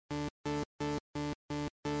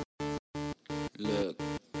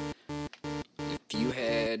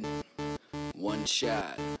One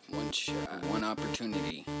shot, one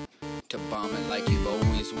opportunity to bomb it like you've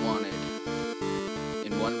always wanted.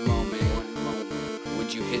 In one moment,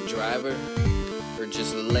 would you hit driver or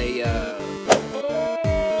just lay up?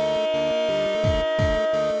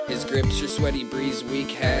 His grips are sweaty, breeze weak,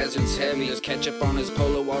 hazards heavy. There's ketchup on his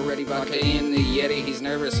polo already, vodka in the Yeti. He's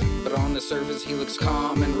nervous, but on the surface he looks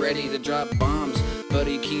calm and ready to drop bombs. But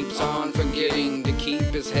he keeps on forgetting to keep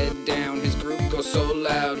his head down. His group goes so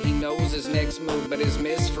loud, he knows his next move, but his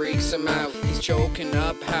miss freaks him out. He's choking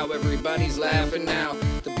up how everybody's laughing now.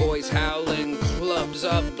 The boys howling, clubs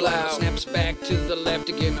up, blow. Snaps back to the left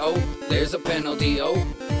again, oh, there's a penalty, oh,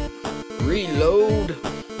 reload.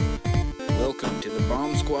 Welcome to the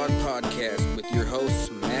Bomb Squad podcast with your hosts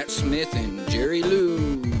Matt Smith and Jerry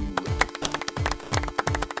Lou.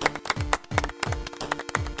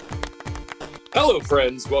 Hello,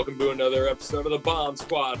 friends. Welcome to another episode of the Bomb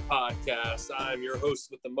Squad podcast. I'm your host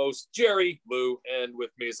with the most, Jerry Lou, and with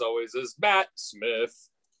me, as always, is Matt Smith.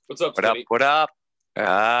 What's up, Smytty? What up?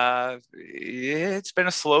 It's been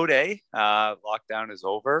a slow day. Lockdown is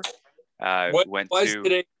over. Why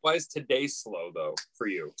is today slow, though, for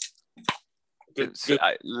you? Good.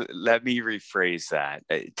 Let me rephrase that.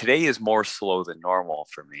 Today is more slow than normal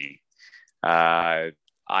for me. I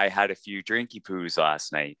had a few drinky poos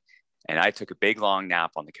last night. And I took a big long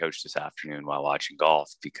nap on the couch this afternoon while watching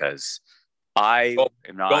golf because I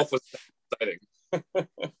am not. Golf was exciting.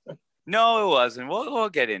 No, it wasn't. We'll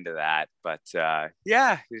get into that. But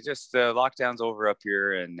it's just lockdown's over up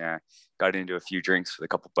here and got into a few drinks with a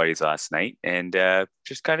couple buddies last night and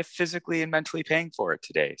just kind of physically and mentally paying for it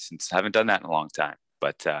today since I haven't done that in a long time.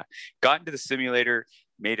 But got into the simulator,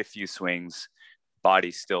 made a few swings. Body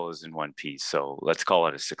still is in one piece. So let's call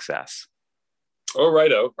it a success. Oh,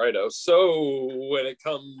 righto. So when it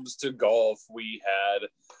comes to golf, we had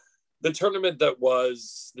the tournament that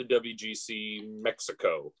was the WGC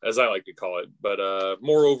Mexico, as I like to call it. But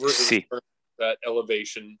moreover, it was that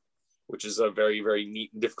elevation, which is a very, very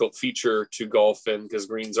neat and difficult feature to golf in because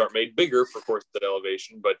greens aren't made bigger for course that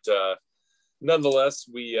elevation. But nonetheless,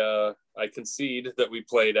 I concede that we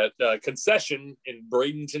played at Concession in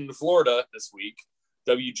Bradenton, Florida this week.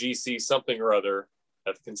 WGC something or other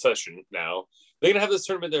at the Concession now. They're going to have this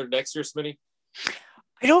tournament there next year, Smytty?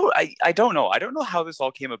 I don't know. I don't know how this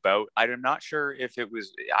all came about. I'm not sure if it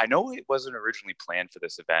was, I know it wasn't originally planned for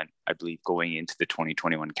this event, I believe, going into the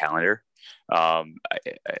 2021 calendar.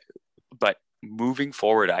 But moving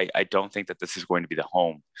forward, I don't think that this is going to be the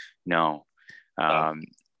home. No. Of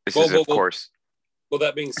course. Well,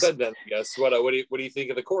 that being said then, I guess, what do you think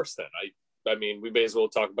of the course then? I mean, we may as well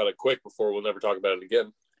talk about it quick before we'll never talk about it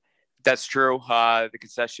again. That's true. The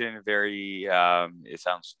Concession, very, it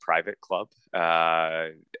sounds private club.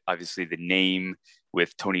 Obviously, the name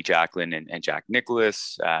with Tony Jacklin and Jack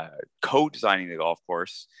Nicklaus co-designing the golf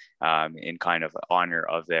course in kind of honor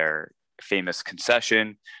of their famous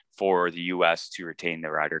concession for the U.S. to retain the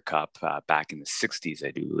Ryder Cup back in the 60s, I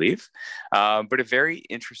do believe. But a very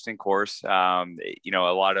interesting course. A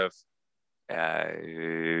lot of,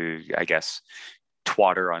 I guess,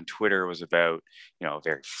 twatter on Twitter was about,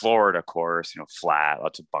 very Florida course, flat,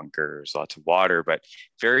 lots of bunkers, lots of water, but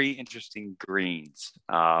very interesting greens,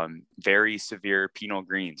 very severe penal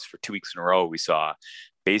greens for 2 weeks in a row. We saw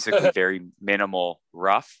basically very minimal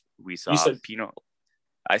rough. We saw penal.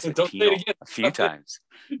 I said penal a few times.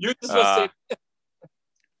 You're just supposed to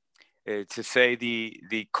say to say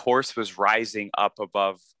the course was rising up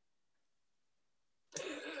above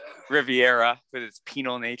Riviera with its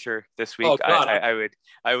penal nature this week. I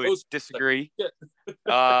would disagree.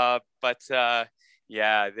 But there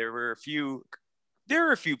were a few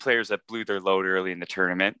players that blew their load early in the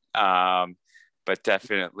tournament. But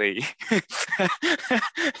definitely a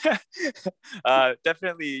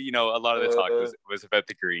lot of the talk was about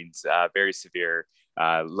the greens, very severe,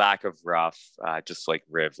 lack of rough, just like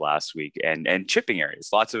Riv last week, and chipping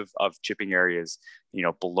areas, lots of chipping areas,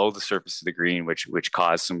 below the surface of the green, which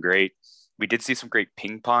caused we did see some great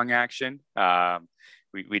ping pong action.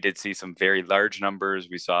 We did see some very large numbers.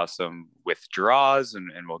 We saw some withdraws, and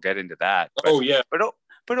we'll get into that.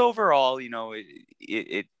 But overall,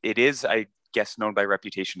 it is, I guess, known by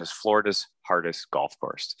reputation as Florida's hardest golf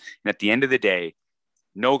course. And at the end of the day,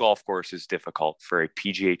 no golf course is difficult for a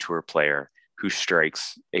PGA Tour player who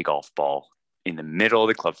strikes a golf ball in the middle of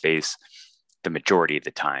the club face the majority of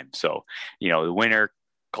the time. So, the winner,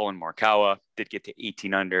 Colin Morikawa, did get to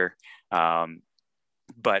 18 under.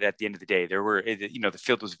 But at the end of the day, the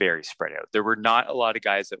field was very spread out. There were not a lot of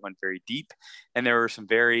guys that went very deep. And there were some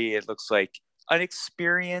it looks like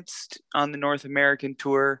unexperienced on the North American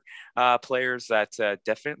Tour players that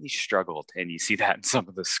definitely struggled, and you see that in some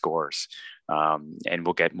of the scores. And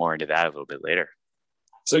we'll get more into that a little bit later.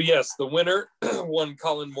 So yes, the winner won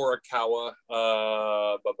Colin Morikawa.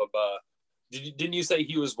 Didn't you say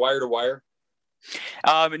he was wire to wire?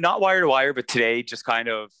 Not wire to wire, but today just kind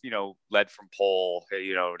of, led from pole,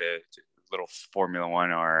 to little Formula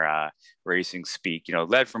One or racing speak,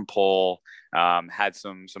 led from pole, had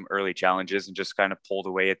some early challenges and just kind of pulled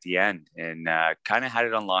away at the end and kind of had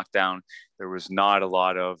it on lockdown. There was not a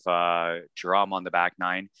lot of drama on the back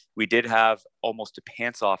nine. We did have almost a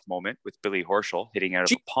pants off moment with Billy Horschel hitting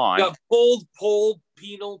out of a pond. Got pulled, pole,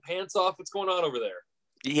 penal, pants off. What's going on over there?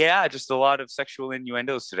 Yeah, just a lot of sexual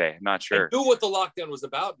innuendos today. I'm not sure. I knew what the lockdown was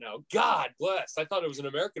about now. God bless. I thought it was an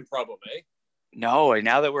American problem, eh? No, and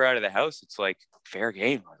now that we're out of the house, it's like fair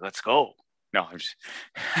game. Let's go. No, I'm just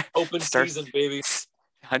open season, baby.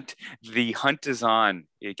 The hunt is on.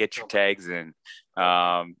 You get your tags in.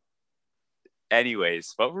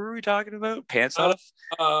 Anyways, what were we talking about? Pants off?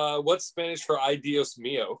 What's Spanish for "ay Dios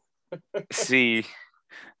mío"? See,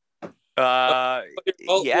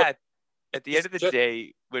 yeah. At the end of the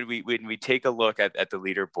day, when we take a look at the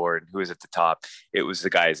leaderboard, who is at the top, it was the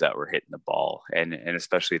guys that were hitting the ball and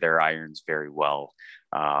especially their irons very well.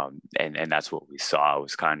 And that's what we saw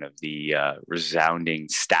was kind of the resounding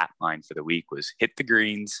stat line for the week was hit the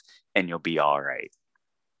greens and you'll be all right.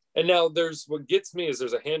 And now what gets me is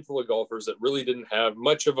there's a handful of golfers that really didn't have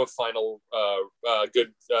much of a final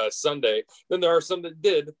good Sunday. Then there are some that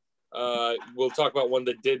did. We'll talk about one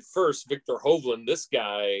that did first, Victor Hovland. This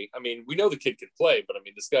guy, I mean, we know the kid can play, but I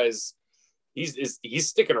mean, this guy's he's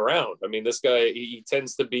sticking around. I mean, this guy he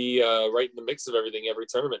tends to be right in the mix of everything every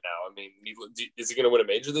tournament now. I mean, is he going to win a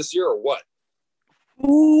major this year or what?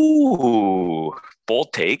 Ooh,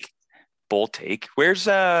 bold take. Where's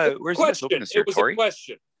the US Open this year, Tori? It was a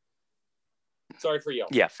question. Sorry for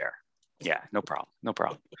yelling. Yeah, fair. Yeah, no problem.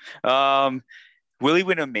 Will he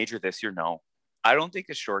win a major this year? No. I don't think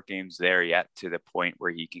the short game's there yet to the point where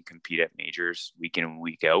he can compete at majors week in and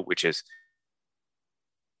week out, which is.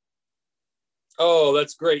 Oh,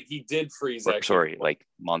 that's great. He did freeze. Sorry, like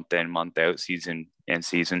month in, month out, season and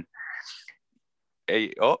season.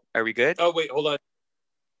 Hey, are we good? Oh, wait, hold on.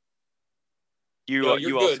 You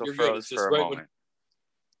also froze for a moment.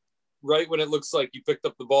 Right when it looks like you picked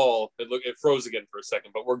up the ball, it froze again for a second,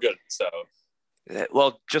 but we're good. So.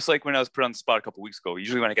 Well, just like when I was put on the spot a couple weeks ago,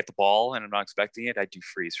 usually when I get the ball and I'm not expecting it, I do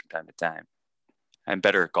freeze from time to time. I'm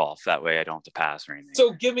better at golf. That way I don't have to pass or anything.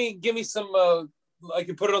 So give me some, I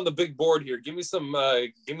can put it on the big board here. Give me some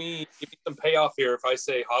payoff here if I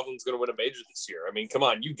say Hovland's going to win a major this year. I mean, come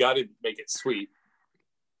on, you got to make it sweet.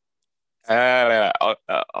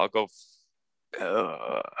 I'll go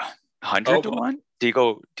 100 to 1. Do you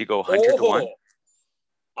go 100 to 1?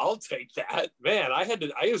 I'll take that, man. I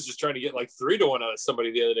was just trying to get like 3 to 1 out of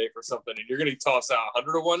somebody the other day for something, and you're going to toss out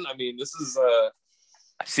 100 to 1. I mean, this is.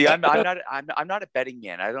 See, I'm not a betting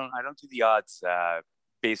man. I don't do the odds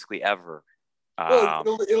basically ever.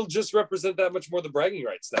 Well, it'll just represent that much more the bragging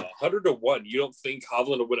rights now. 100 to 1. You don't think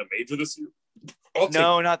Hovland will win a major this year?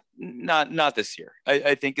 No, not this year.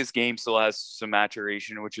 I think his game still has some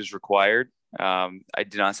maturation, which is required. I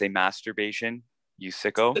did not say masturbation, you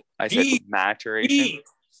sicko. I said maturation.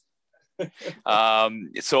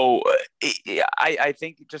 So I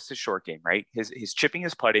think just a short game, right? His chipping,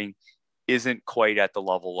 his putting isn't quite at the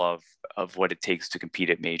level of what it takes to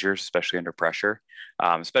compete at majors, especially under pressure,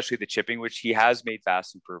 especially the chipping, which he has made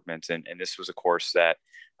vast improvements. And this was a course that,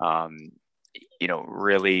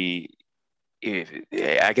 really,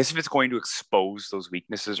 I guess if it's going to expose those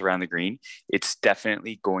weaknesses around the green, it's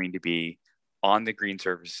definitely going to be on the green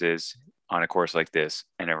surfaces on a course like this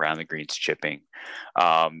and around the greens chipping.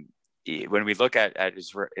 When we look at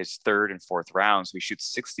his third and fourth rounds, we shoot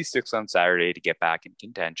 66 on Saturday to get back in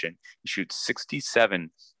contention. He shoots 67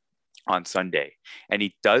 on Sunday. And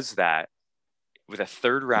he does that with a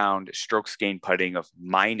third round strokes gained putting of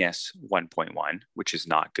minus 1.1, which is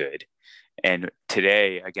not good. And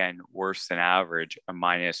today, again, worse than average, a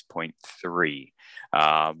minus 0.3.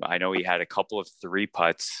 I know he had a couple of 3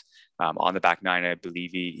 putts on the back nine. I believe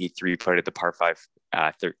he 3-putted the par 5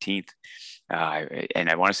 13th. And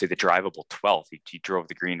I want to say the drivable 12th. He drove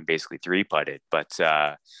the green and basically 3-putted. But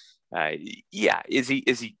yeah, is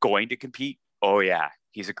he going to compete? Oh, yeah.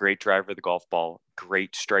 He's a great driver of the golf ball,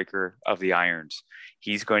 great striker of the irons.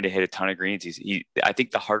 He's going to hit a ton of greens. I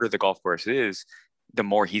think the harder the golf course is, the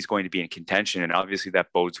more he's going to be in contention. And obviously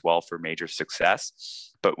that bodes well for major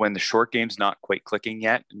success. But when the short game's not quite clicking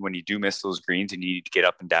yet, and when you do miss those greens and you need to get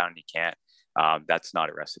up and down and you can't, that's not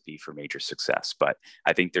a recipe for major success. But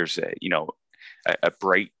I think there's a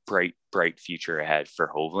bright future ahead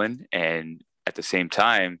for Hovland. And at the same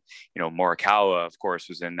time, Morikawa, of course,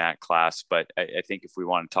 was in that class. But I think if we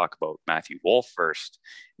want to talk about Matthew Wolff first,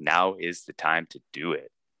 now is the time to do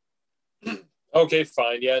it. Okay,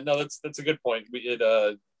 fine. Yeah, no, that's a good point.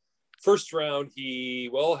 First round, he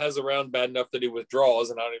has a round bad enough that he withdraws,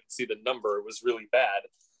 and I don't even see the number. It was really bad.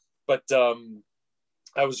 But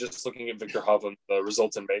I was just looking at Victor Hovland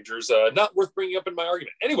results in majors. Not worth bringing up in my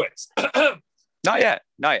argument. Anyways. Not yet.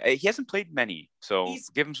 He hasn't played many, so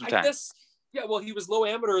give him some time. Yeah, well, he was low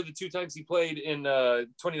amateur the 2 times he played in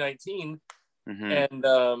 2019. Mm-hmm. And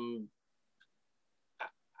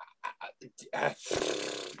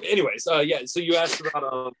anyways, so you asked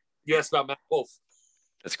about Matt Wolff.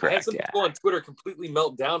 That's correct. I had some people on Twitter completely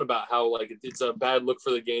melt down about how it's a bad look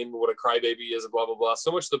for the game, what a crybaby is, and blah blah blah.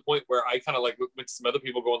 So much to the point where I kind of went to some other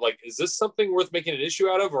people going is this something worth making an issue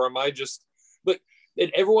out of, or am I just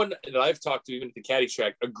and everyone that I've talked to, even at the Caddy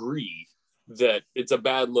Shack, agree that it's a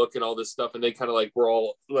bad look and all this stuff, and they kind of we're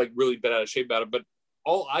all really bent out of shape about it. But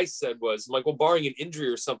all I said was well, barring an injury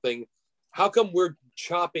or something, how come we're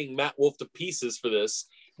chopping Matt Wolff to pieces for this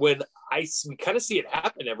when we kind of see it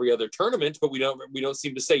happen every other tournament, but we don't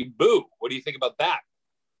seem to say boo? What do you think about that?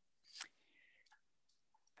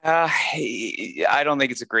 I don't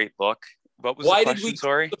think it's a great look. What was the question?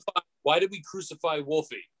 Sorry. Why did we crucify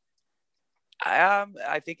Wolfie?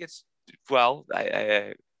 I think it's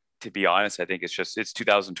to be honest, I think it's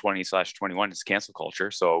 2020/21. It's cancel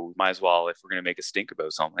culture. So we might as well, if we're going to make a stink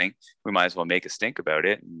about something, we might as well make a stink about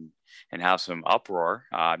it and have some uproar.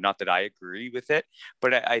 Not that I agree with it,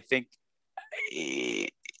 but I think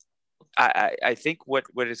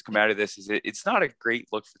what has come out of this is it's not a great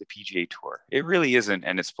look for the PGA Tour. It really isn't.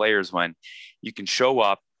 And its players, when you can show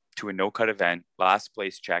up to a no-cut event, last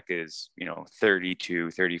place check is, 30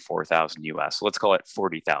 to 34,000 US. So let's call it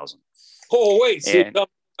 40,000. Oh, wait. So no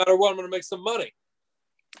matter what, I'm going to make some money.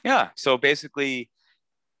 Yeah. So basically,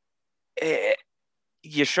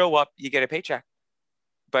 you show up, you get a paycheck.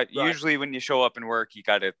 But usually when you show up and work, you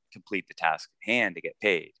got to complete the task at hand to get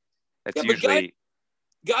paid. That's usually...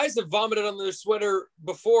 Guys have vomited on their sweater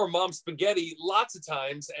before, mom spaghetti, lots of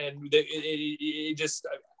times. And it just...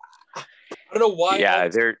 I don't know why. Yeah,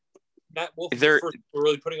 Matt Wolff they're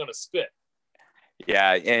really putting on a spit.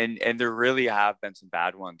 Yeah, and there really have been some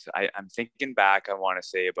bad ones. I'm thinking back, I want to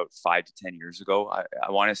say about 5 to 10 years ago.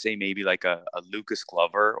 I want to say maybe a Lucas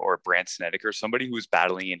Glover or a Brandt Snedeker, somebody who was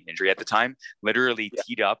battling an injury at the time, literally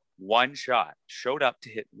teed up one shot, showed up to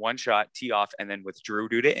hit one shot, tee off, and then withdrew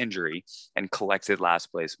due to injury and collected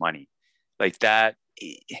last place money. Like that,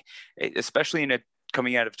 especially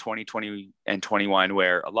coming out of 2020 and 21,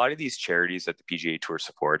 where a lot of these charities that the PGA Tour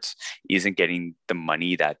supports isn't getting the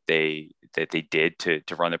money that they did to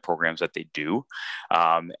run the programs that they do.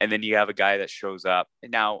 And then you have a guy that shows up.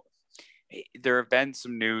 Now, there have been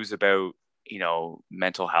some news about,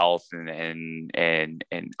 mental health and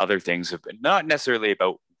other things, not necessarily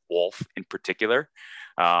about Wolff in particular,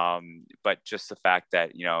 but just the fact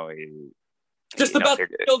that, just about the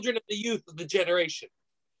children and the youth of the generation.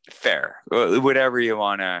 Fair, whatever you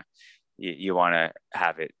want to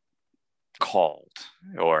have it called,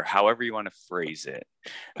 or however you want to phrase it.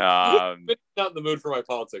 I'm not in the mood for my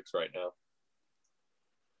politics right now.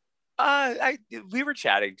 We were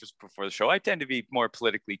chatting just before the show. I tend to be more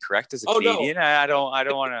politically correct as a Canadian. No. I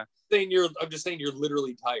don't want to. I'm just saying you're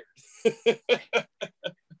literally tired.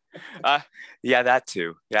 Yeah, that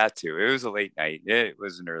too. It was a late night. It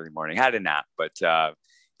was an early morning. Had a nap, but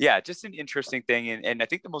yeah, just an interesting thing. And I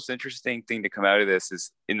think the most interesting thing to come out of this is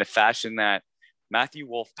in the fashion that Matthew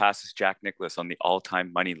Wolff passes Jack Nicklaus on the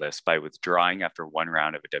all-time money list by withdrawing after one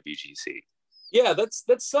round of a WGC. Yeah, that's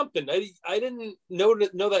something. I didn't know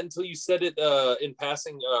that until you said it in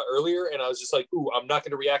passing earlier, and I was just like, ooh, I'm not going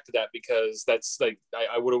to react to that because that's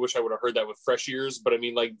I would have wished I would have heard that with fresh ears. But I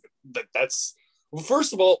mean, that's well,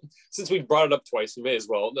 first of all, since we brought it up twice, we may as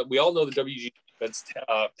well. We all know the WGC events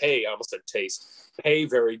pay. I almost said taste. Pay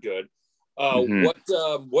very good. Mm-hmm. What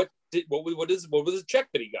was the check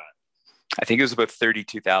that he got? I think it was about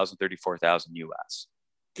 34,000 US.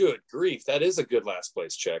 Good grief, that is a good last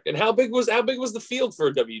place check. And how big was the field for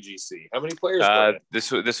a WGC? How many players?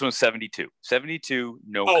 This one's 72. 72,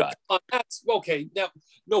 no cut. That's okay. Now,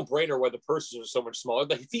 no brainer why the purses are so much smaller.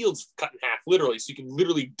 The field's cut in half, literally, so you can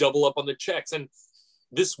literally double up on the checks. And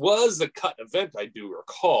this was a cut event, I do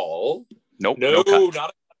recall. Nope, no cut.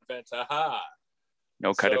 Not a cut event. Aha.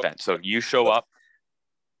 No cut event. So you show up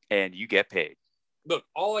and you get paid. Look,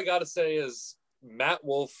 all I got to say is Matt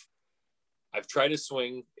Wolff, I've tried to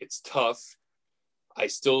swing. It's tough. I'm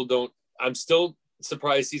still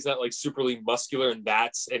surprised he's not like superly muscular, and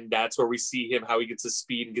that's where we see him, how he gets his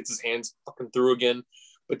speed and gets his hands fucking through again.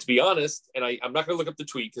 But to be honest, and I'm not going to look up the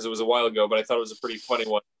tweet because it was a while ago, but I thought it was a pretty funny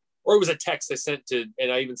one. Or it was a text I sent to,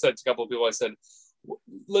 and I even said to a couple of people, I said,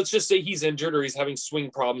 let's just say he's injured or he's having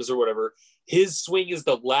swing problems or whatever. His swing is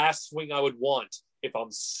the last swing I would want if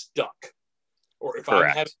I'm stuck or if I'm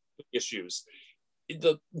having issues.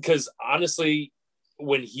 Because honestly,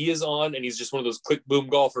 when he is on and he's just one of those click boom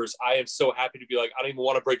golfers, I am so happy to be like, I don't even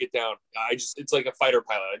want to break it down. It's like a fighter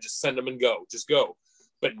pilot. I just send him and go, just go.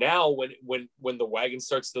 But now when the wagon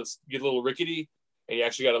starts to get a little rickety and you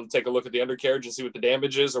actually got to take a look at the undercarriage and see what the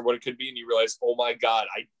damage is or what it could be, and you realize, oh my God,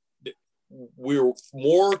 we're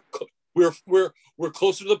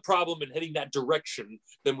closer to the problem and heading that direction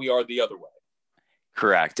than we are the other way.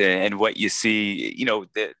 Correct. And what you see,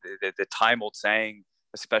 the time old saying,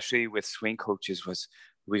 especially with swing coaches, was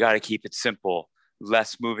we got to keep it simple,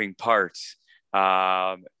 less moving parts.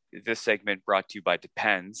 This segment brought to you by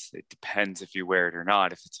Depends. It depends if you wear it or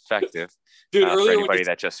not, if it's effective. Dude, for anybody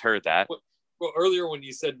that just heard that. Well, earlier when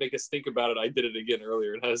you said make us think about it, I did it again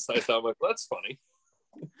earlier, and I thought, well, that's funny.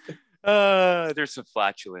 There's some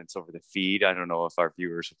flatulence over the feed. I don't know if our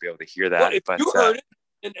viewers will be able to hear that. Well, if you heard it,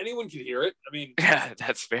 and anyone can hear it. I mean, yeah,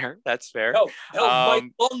 that's fair. Hell, my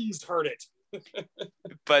lungs heard it.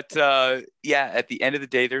 But at the end of the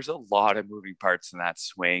day, there's a lot of moving parts in that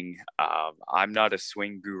swing. I'm not a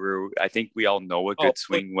swing guru. I think we all know a good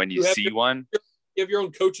swing when you see one. You have your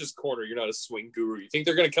own coach's corner. You're not a swing guru. You think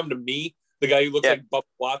they're going to come to me, the guy who looks like Bubba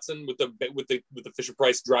Watson with the Fisher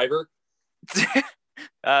Price driver?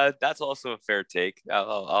 That's also a fair take.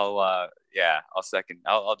 I'll second.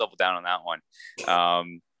 I'll double down on that one.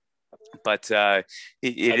 But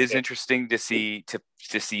it is interesting to see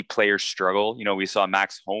players struggle. We saw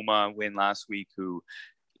Max Homa win last week, who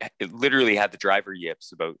literally had the driver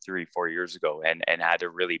yips about 3-4 years ago and had to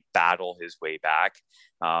really battle his way back.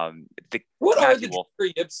 What are the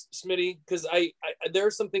driver yips, Smytty? Because I there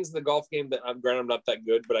are some things in the golf game that I'm not that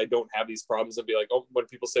good, but I don't have these problems. And be like, oh, when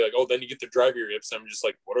people say like, oh, then you get the driver yips, I'm just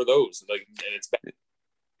like, what are those? Like, and it's bad.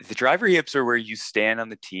 The driver yips are where you stand on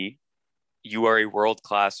the tee. You are a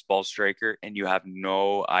world-class ball striker, and you have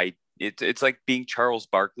no idea. It's like being Charles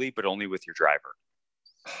Barkley, but only with your driver.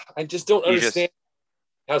 I just don't understand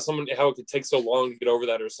how it could take so long to get over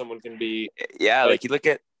that, or someone can be. Yeah, like you look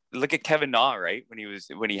at Kevin Na, right? When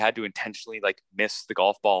he had to intentionally like miss the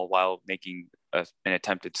golf ball while making an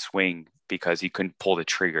attempted swing because he couldn't pull the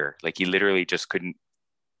trigger. Like he literally just couldn't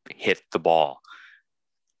hit the ball.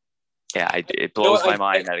 Yeah, it blows my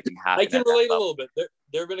mind that it can happen. I can relate a little bit.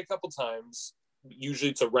 There have been a couple times,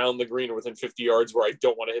 usually it's around the green or within 50 yards, where I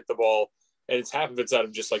don't want to hit the ball. And it's half of it's out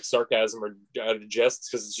of just like sarcasm or out of jest,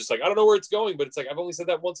 because it's just like, I don't know where it's going, but it's like, I've only said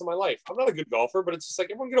that once in my life. I'm not a good golfer, but it's just like,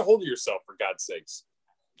 everyone get a hold of yourself, for God's sakes.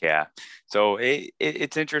 Yeah. So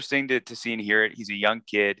it's interesting to see and hear it. He's a young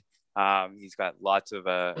kid. He's got lots of,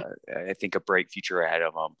 I think, a bright future ahead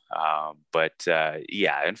of him.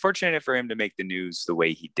 Unfortunate for him to make the news the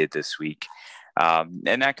way he did this week.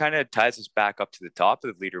 And that kind of ties us back up to the top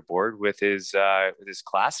of the leaderboard with his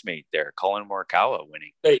classmate there, Colin Morikawa,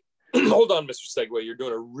 winning. Hey, hold on, Mr. Segway. You're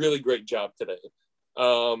doing a really great job today.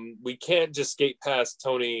 We can't just skate past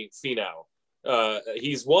Tony Finau.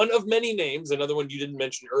 He's one of many names, another one you didn't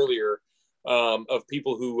mention earlier, of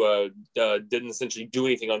people who didn't essentially do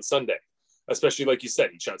anything on Sunday. Especially like you said,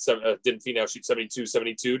 he shot didn't Finau shoot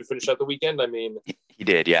 72 to finish out the weekend? I mean, he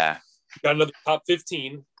did, yeah. Got another top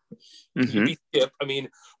 15. Mm-hmm. He skip. I mean,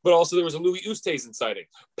 but also there was a Louis Oosthuizen sighting.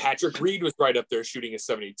 Patrick Reed was right up there shooting a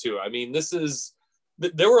 72. I mean,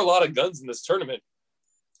 there were a lot of guns in this tournament.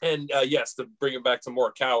 And yes, to bring it back to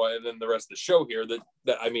Morikawa and then the rest of the show here,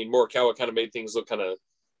 Morikawa kind of made things look kind of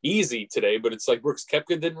easy today, but it's like Brooks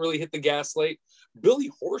Koepka didn't really hit the gas late. Billy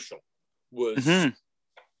Horschel was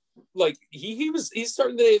like he's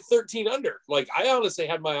starting the day at 13 under. Like I honestly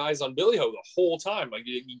had my eyes on Billy Ho the whole time. Like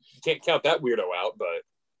you can't count that weirdo out, but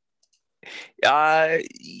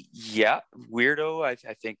weirdo.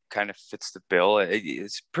 I think kind of fits the bill.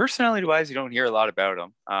 It's personality wise, you don't hear a lot about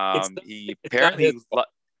him. He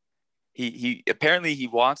apparently he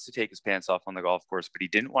wants to take his pants off on the golf course, but he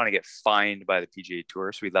didn't want to get fined by the PGA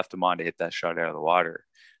Tour, so he left him on to hit that shot out of the water.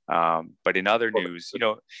 But in other news,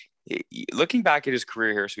 looking back at his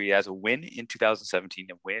career here, so he has a win in 2017,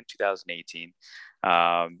 a win in 2018.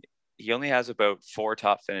 He only has about 4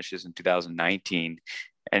 top finishes in 2019,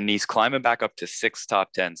 and he's climbing back up to 6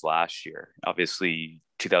 top 10s last year. Obviously,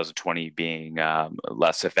 2020 being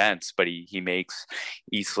less events, but he makes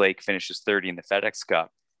East Lake, finishes 30 in the FedEx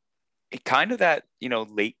Cup. Kind of that,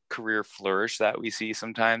 late career flourish that we see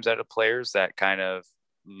sometimes out of players that kind of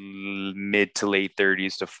mid to late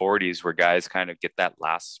 30s to 40s, where guys kind of get that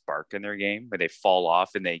last spark in their game, where they fall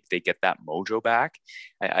off and they get that mojo back.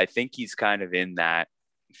 I think he's kind of in that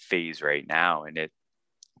phase right now. And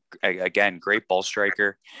again, great ball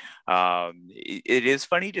striker. It is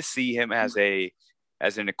funny to see him as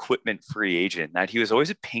an equipment free agent, that he was always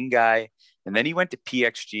a ping guy. And then he went to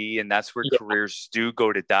PXG, and that's where careers do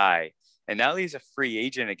go to die. And now he's a free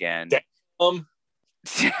agent again. Well,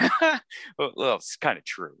 it's kind of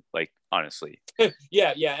true, like, honestly.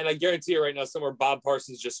 yeah. And I guarantee you right now, somewhere Bob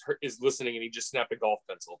Parsons is listening, and he just snapped a golf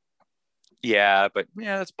pencil. Yeah, but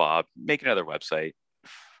that's Bob. Make another website.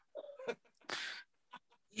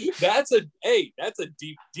 That's a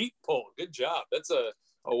deep pull. Good job. That's a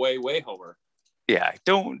way Homer. Yeah,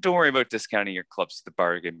 don't worry about discounting your clubs to the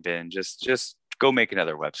bargain bin. Just go make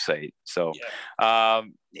another website. So,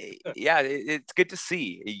 it's good to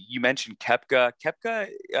see. You mentioned Koepka.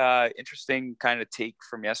 Interesting kind of take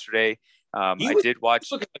from yesterday. I did watch.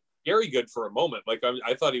 He looked very good for a moment. Like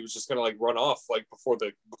I thought he was just gonna like run off like before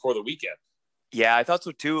the weekend. Yeah, I thought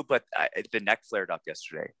so too, but the neck flared up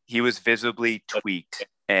yesterday. He was visibly tweaked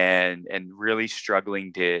and really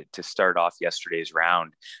struggling to start off yesterday's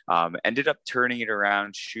round. Ended up turning it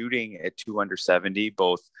around, shooting at 2 under 70,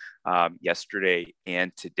 both yesterday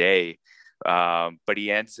and today. But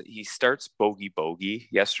he starts bogey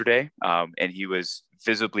yesterday, and he was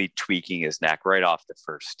visibly tweaking his neck right off the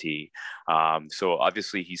first tee. So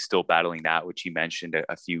obviously he's still battling that, which he mentioned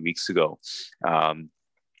a few weeks ago.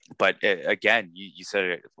 But again, you said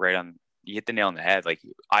it right on. You hit the nail on the head. Like,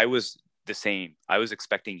 I was the same. I was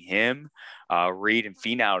expecting him, Reed, and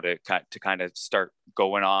Finau to kind of start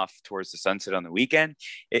going off towards the sunset on the weekend.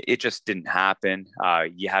 It just didn't happen.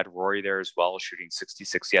 You had Rory there as well, shooting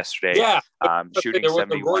 66 yesterday. Yeah, shooting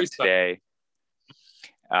 71 today.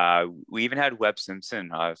 We even had Webb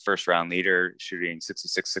Simpson, first round leader, shooting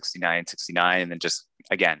 66, 69, 69, and then just,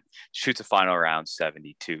 again, shoots a final round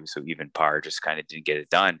 72. So even par, just kind of didn't get it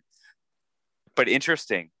done. But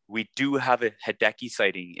interesting, we do have a Hideki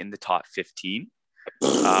sighting in the top 15.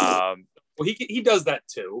 Well, he does that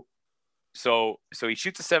too. So he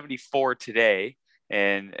shoots a 74 today,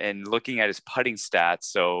 and looking at his putting stats,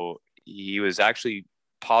 so he was actually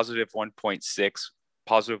positive 1.6,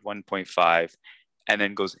 positive 1.5, and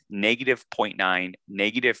then goes negative 0.9,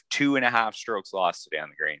 negative 2.5 strokes lost today on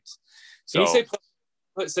the greens. So can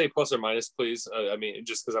you say plus or minus, please? I mean,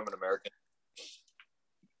 just because I'm an American.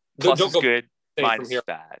 Plus is good, minus is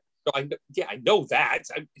bad. I know that.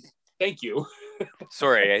 Thank you.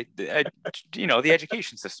 Sorry, the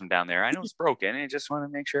education system down there, I know it's broken. I just want to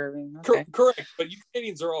make sure everything. Okay. Correct, but you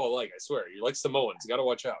Canadians are all alike. I swear, you're like Samoans. You got to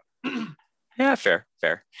watch out. Yeah, fair.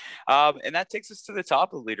 And that takes us to the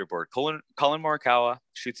top of the leaderboard. Colin Morikawa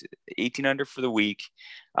shoots 18 under for the week.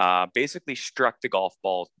 Basically struck the golf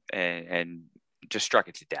ball and just struck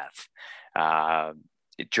it to death.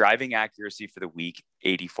 Driving accuracy for the week,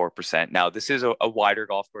 84%. Now, this is a wider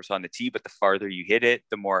golf course on the tee, but the farther you hit it,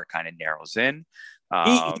 the more it kind of narrows in.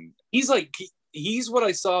 He's what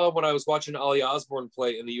I saw when I was watching Ollie Osborne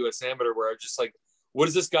play in the U.S. Amateur, where I was just like, what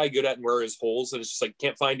is this guy good at and where are his holes? And it's just like,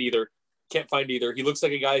 can't find either. He looks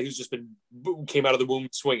like a guy who's just came out of the womb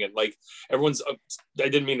swinging. Like, everyone's, I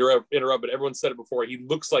didn't mean to interrupt, but everyone said it before. He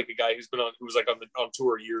looks like a guy who was like on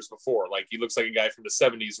tour years before. Like, he looks like a guy from the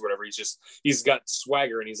 70s or whatever. He's got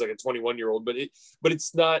swagger, and he's like a 21-year-old, but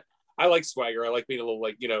it's not, I like swagger. I like being a little,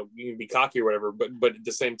 like, you can be cocky or whatever, but at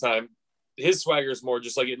the same time, his swagger is more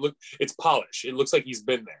just like, it's polish. It looks like he's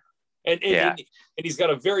been there. And he's got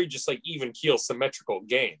a very just like even keel symmetrical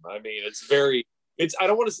game. I mean, I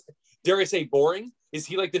don't want to, dare I say, boring? Is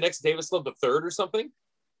he like the next Davis Love the third or something?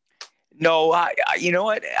 No, you know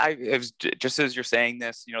what? It was just as you're saying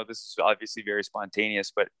this, this is obviously very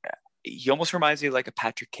spontaneous, but he almost reminds me of like a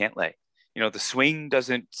Patrick Cantlay. The swing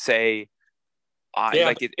doesn't say,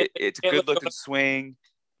 it's a good looking swing,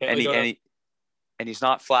 and he's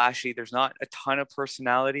not flashy. There's not a ton of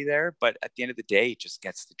personality there, but at the end of the day, it just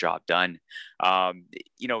gets the job done.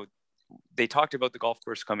 They talked about the golf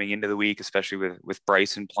course coming into the week, especially with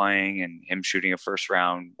Bryson playing and him shooting a first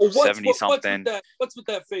round 70 something. What's with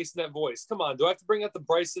that face and that voice? Come on. Do I have to bring out the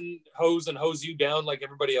Bryson hose and hose you down like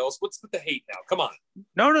everybody else? What's with the hate now? Come on.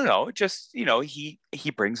 No. Just, he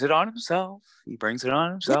brings it on himself. But brings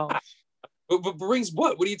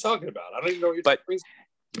what? What are you talking about? I don't even know what you're talking about.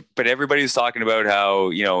 But everybody's talking about how,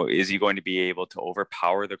 is he going to be able to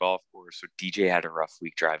overpower the golf course? So DJ had a rough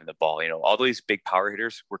week driving the ball. All these big power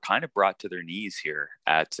hitters were kind of brought to their knees here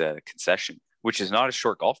at Concession, which is not a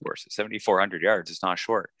short golf course. At 7,400 yards, it's not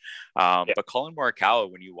short. But Colin Morikawa,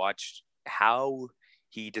 when you watched how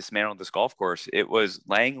he dismantled this golf course, it was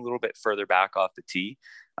laying a little bit further back off the tee.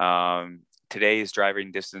 Today his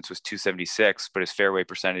driving distance was 276, but his fairway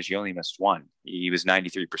percentage, he only missed one. He was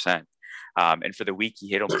 93%. And for the week, he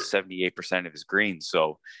hit almost 78% of his greens.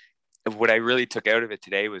 So what I really took out of it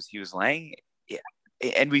today was he was laying,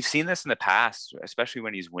 and we've seen this in the past, especially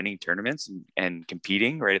when he's winning tournaments and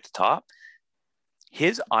competing right at the top.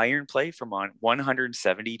 His iron play from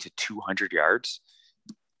 170 to 200 yards,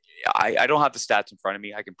 I don't have the stats in front of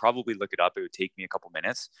me. I can probably look it up. It would take me a couple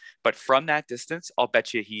minutes. But from that distance, I'll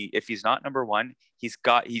bet you if he's not number one, he's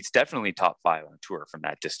definitely top 5 on tour from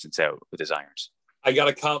that distance out with his irons. I got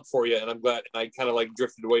a comp for you, and I'm glad I kind of like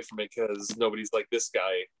drifted away from it because nobody's like this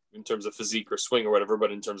guy in terms of physique or swing or whatever,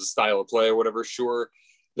 but in terms of style of play or whatever, sure,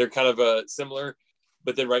 they're kind of similar.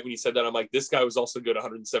 But then right when you said that, I'm like, this guy was also good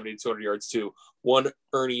 170 to 200 yards too. One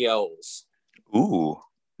Ernie Els. Ooh.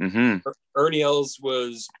 Mm-hmm. Ernie Els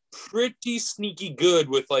was pretty sneaky good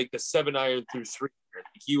with like the 7-iron through 3.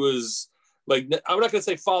 He was like, I'm not going to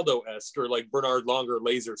say Faldo-esque or like Bernard Longer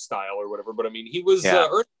laser style or whatever, but I mean, he was,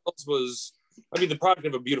 Ernie Els was, I mean, the product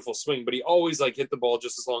of a beautiful swing, but he always like hit the ball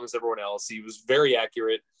just as long as everyone else. He was very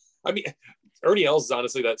accurate. I mean, Ernie Els is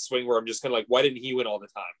honestly that swing where I'm just kind of like, why didn't he win all the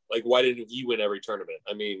time? Like, why didn't he win every tournament?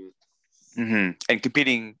 I mean, and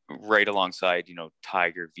competing right alongside,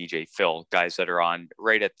 Tiger, VJ, Phil, guys that are on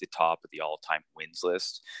right at the top of the all-time wins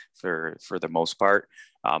list for the most part.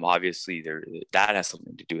 Obviously, that has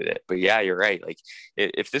something to do with it. But yeah, you're right. Like,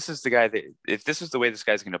 if this is the way this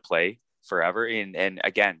guy's going to play forever, and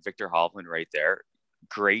again, Victor Hovland right there,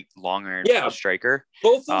 great long iron striker.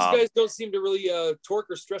 Both those guys don't seem to really torque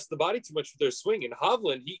or stress the body too much with their swing. And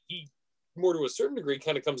Hovland, he more to a certain degree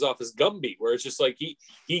kind of comes off as Gumby, where it's just like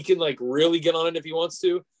he can like really get on it if he wants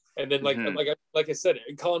to. And then like I said,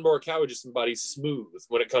 Colin Morikawa just embodies smooth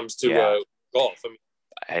when it comes to golf. I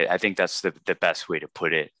mean, I think that's the best way to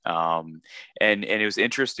put it. And it was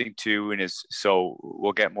interesting too. So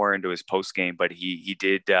we'll get more into his post game, but he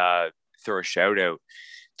did throw a shout out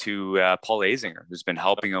to Paul Azinger, who's been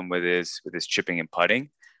helping him with his chipping and putting.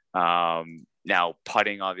 Now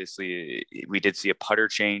putting, obviously, we did see a putter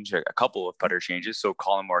change, a couple of putter changes. So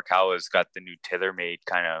Colin Morikawa's got the new TaylorMade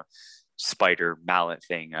kind of spider mallet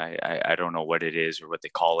thing. I don't know what it is or what they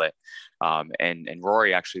call it. And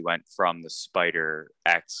Rory actually went from the Spider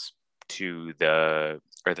X to the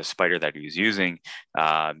spider that he was using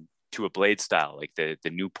to a blade style, like the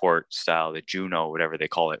Newport style, the Juno, whatever they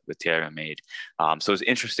call it, with TaylorMade. So it's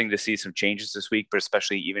interesting to see some changes this week, but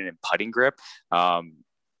especially even in putting grip.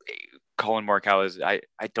 Colin Morikawa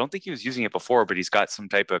I don't think he was using it before, but he's got some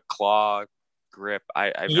type of claw grip.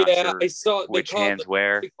 I'm not sure I saw which hands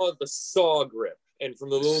where. They call it the saw grip. And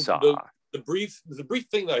from the brief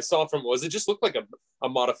thing that I saw from it just looked like a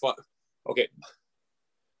modified. Okay.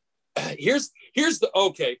 Here's the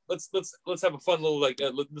okay. Let's have a fun little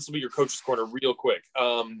this will be your coach's corner real quick.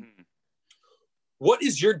 What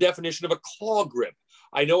is your definition of a claw grip?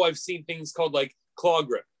 I know I've seen things called like claw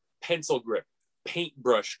grip, pencil grip,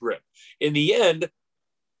 paintbrush grip. In the end,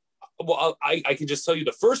 well, I can just tell you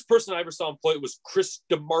the first person I ever saw employ it was Chris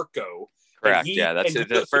DeMarco. Correct. That's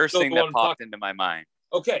the first thing that popped into my mind.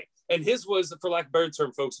 Okay. And his was, for lack of a better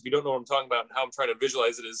term, folks, if you don't know what I'm talking about and how I'm trying to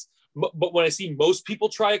visualize it is, but when I see most people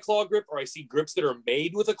try a claw grip, or I see grips that are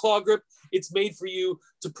made with a claw grip, it's made for you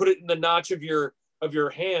to put it in the notch of your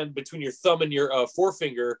hand between your thumb and your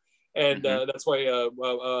forefinger. And that's why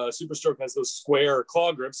Superstroke has those square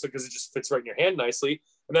claw grips, because it just fits right in your hand nicely.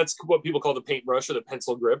 And that's what people call the paintbrush or the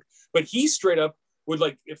pencil grip. But he straight up would,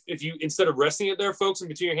 like, if you, instead of resting it there, folks, in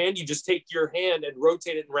between your hand, you just take your hand and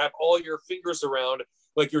rotate it and wrap all your fingers around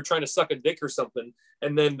like you're trying to suck a dick or something.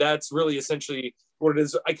 And then that's really essentially what it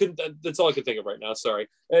is. That's all I could think of right now. Sorry.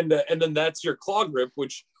 And then that's your claw grip,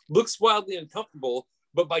 which looks wildly uncomfortable.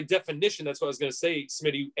 But by definition, that's what I was going to say,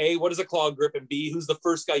 Smytty. A, what is a claw grip? And B, who's the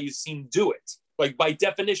first guy you've seen do it? Like, by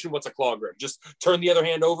definition, what's a claw grip? Just turn the other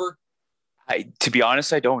hand over? To be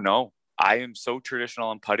honest, I don't know. I am so traditional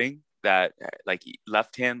on putting that, like,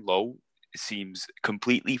 left hand low seems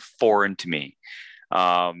completely foreign to me.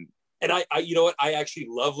 And I you know what? I actually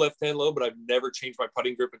love left hand low, but I've never changed my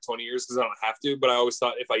putting grip in 20 years because I don't have to. But I always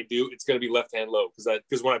thought if I do, it's going to be left hand low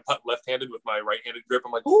because when I putt left-handed with my right-handed grip,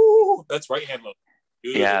 I'm like, ooh, that's right hand low.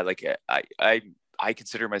 Good. Yeah, like I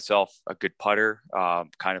consider myself a good putter.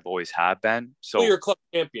 Kind of always have been. So you're a club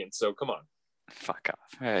champion, so come on. Fuck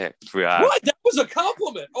off. What? That was a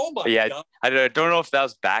compliment. Oh my God. I don't know if that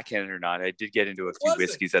was backhanded or not. I did get into a few Was it?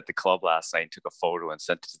 whiskeys at the club last night and took a photo and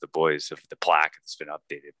sent it to the boys of the plaque that's been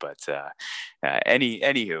updated. But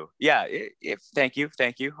anywho, yeah. Thank you.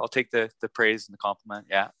 I'll take the praise and the compliment.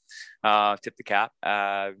 Yeah. Tip the cap.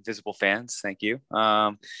 Visible fans. Thank you.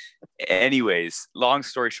 Anyways, long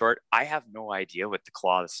story short, I have no idea what the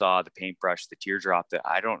claw, the saw, the paintbrush, the teardrop.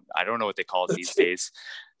 I don't know what they call it these days.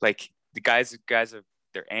 Like the guys are,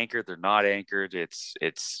 they're anchored, they're not anchored. It's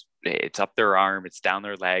up their arm, it's down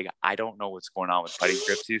their leg. I don't know what's going on with putting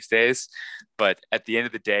grips these days, but at the end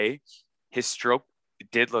of the day, his stroke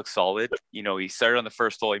did look solid. You know, he started on the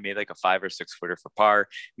first hole. He made like a 5 or 6 footer for par,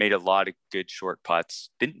 made a lot of good short putts,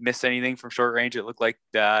 didn't miss anything from short range. It looked like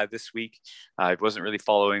this week. I wasn't really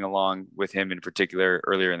following along with him in particular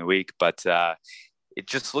earlier in the week, but it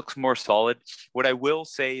just looks more solid. What I will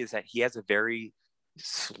say is that he has a very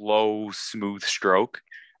slow, smooth stroke,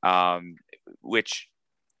 which,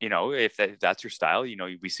 you know, if that's your style, you know,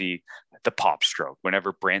 we see the pop stroke.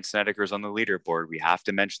 Whenever Brandt Snedeker's on the leaderboard, we have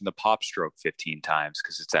to mention the pop stroke 15 times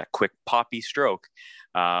because it's that quick poppy stroke.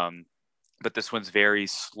 But this one's very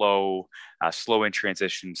slow, slow in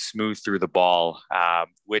transition, smooth through the ball,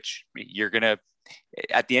 which you're going to,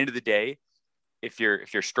 at the end of the day, if you're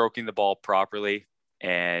stroking the ball properly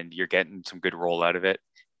and you're getting some good roll out of it,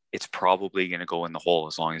 it's probably going to go in the hole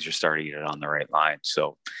as long as you're starting it on the right line.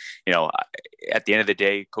 So, you know, at the end of the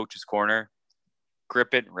day, coach's corner,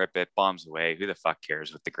 grip it and rip it, bombs away. Who the fuck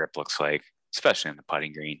cares what the grip looks like, especially on the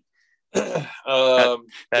putting green? That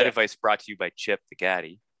advice brought to you by Chip the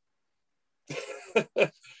caddy.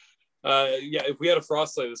 If we had a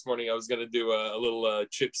frost lay this morning, I was going to do a little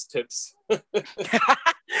Chip's tips.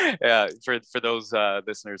 Yeah, for those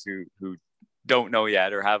listeners who don't know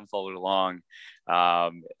yet or haven't followed along,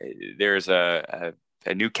 there's a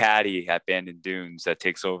new caddy at Bandon Dunes that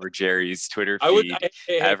takes over Jerry's Twitter feed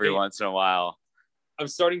every once in a while. I'm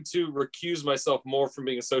starting to recuse myself more from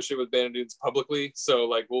being associated with Bandon Dunes publicly, so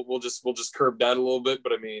like we'll just curb that a little bit.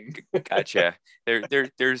 But I mean, gotcha.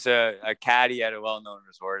 There's a caddy at a well-known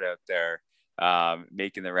resort out there,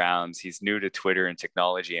 making the rounds. He's new to Twitter and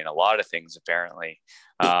technology and a lot of things apparently,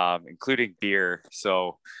 including beer.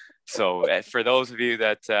 So for those of you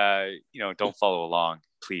that don't follow along,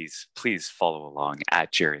 please follow along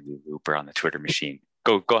at Jerry Lou Looper on the Twitter machine.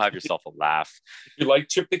 Go have yourself a laugh. You like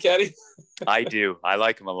Chip the caddy? I do. I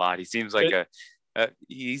like him a lot. He seems like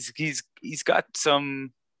he's got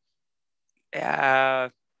some. We'll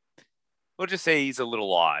just say he's a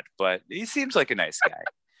little odd, but he seems like a nice guy.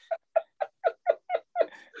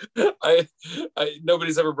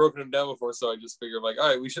 Nobody's ever broken him down before, so I just figured like,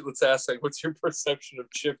 all right, let's ask like, what's your perception of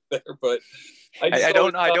Chip there? But I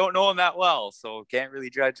don't know him that well, so can't really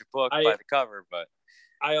judge a book by the cover. But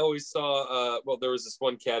I always saw there was this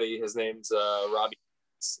one caddy, his name's Robbie,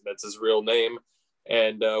 that's his real name,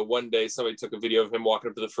 and one day somebody took a video of him walking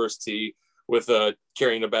up to the first tee with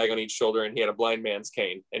carrying a bag on each shoulder, and he had a blind man's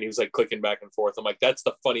cane, and he was like clicking back and forth. I'm like, that's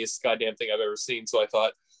the funniest goddamn thing I've ever seen. So I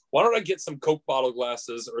thought, why don't I get some Coke bottle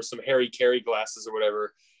glasses or some Harry Carey glasses or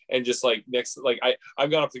whatever, and just like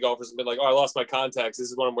I've gone up to golfers and been like, oh, I lost my contacts,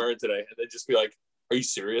 this is what I'm wearing today, and they'd just be like, are you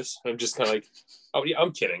serious? And I'm just kind of like, oh yeah,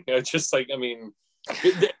 I'm kidding. It's just like, I mean,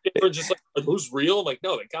 they were just like, are those real? I'm like,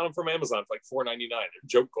 no, they got them from Amazon for like $4.99. They're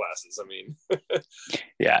joke glasses. I mean,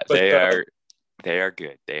 yeah, but they are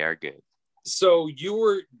good. They are good. So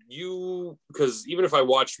because even if I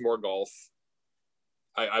watched more golf,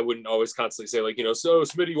 I wouldn't always constantly say like, so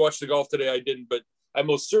Smytty watched the golf today. I didn't, but I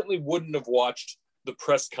most certainly wouldn't have watched the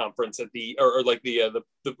press conference at the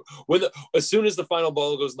as soon as the final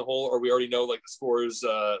ball goes in the hole, or we already know like the score is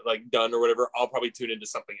like done or whatever, I'll probably tune into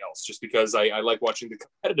something else just because I like watching the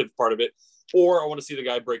competitive part of it, or I want to see the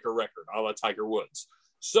guy break a record, a la Tiger Woods.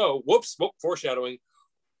 So foreshadowing.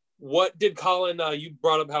 What did Colin? You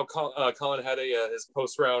brought up how Colin had his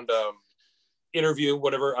post round interview,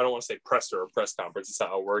 whatever. I don't want to say presser or press conference. It's not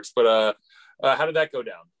how it works. But how did that go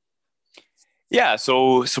down? Yeah,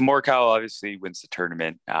 so Morikawa obviously wins the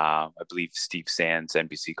tournament. I believe Steve Sands,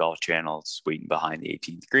 NBC Golf Channel, is waiting behind the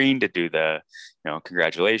 18th green to do the,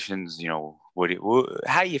 congratulations. How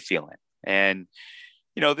are you feeling? And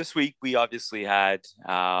this week we obviously had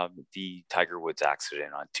the Tiger Woods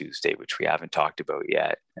accident on Tuesday, which we haven't talked about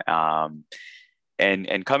yet. And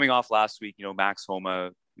coming off last week, Max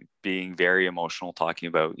Homa being very emotional, talking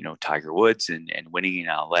about Tiger Woods and winning in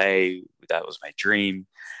LA. That was my dream.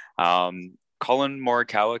 Colin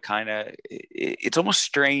Morikawa it's almost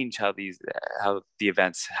strange how the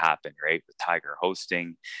events happen, right? With Tiger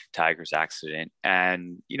hosting, Tiger's accident,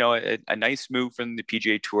 and a nice move from the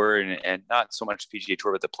PGA Tour and not so much PGA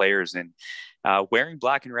Tour, but the players, and wearing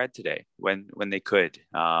black and red today when they could.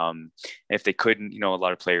 If they couldn't, a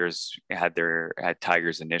lot of players had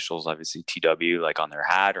Tiger's initials, obviously TW, like on their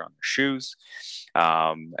hat or on their shoes.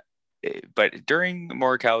 But during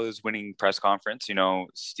Morikawa's winning press conference,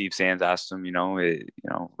 Steve Sands asked him,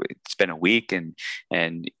 it's been a week, and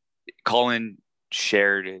Colin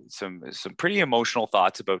shared some pretty emotional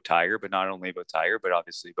thoughts about Tiger, but not only about Tiger, but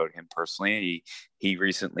obviously about him personally. He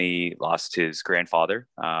recently lost his grandfather,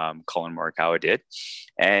 Colin Morikawa did,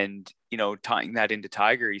 and tying that into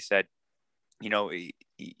Tiger, he said,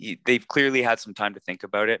 they've clearly had some time to think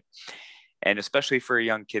about it. And especially for a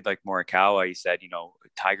young kid like Morikawa, he said,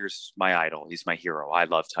 Tiger's my idol. He's my hero. I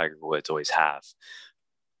love Tiger Woods, always have.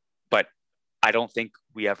 But I don't think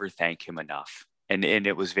we ever thank him enough. And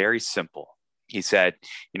it was very simple. He said,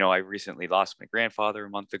 I recently lost my grandfather a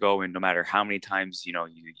month ago, and no matter how many times, you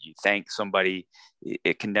thank somebody,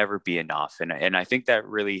 it can never be enough. And I think that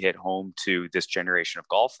really hit home to this generation of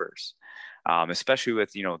golfers. Especially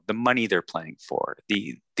with the money they're playing for,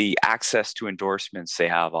 the access to endorsements they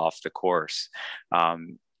have off the course.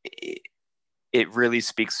 It really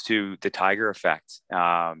speaks to the Tiger effect,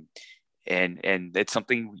 and it's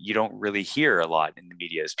something you don't really hear a lot in the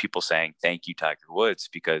media, is people saying thank you, Tiger Woods,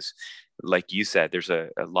 because like you said, there's a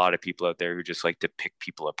lot of people out there who just like to pick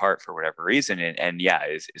people apart for whatever reason. And yeah,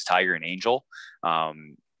 is Tiger an angel?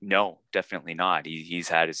 No, definitely not. He's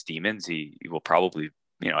had his demons. He will probably,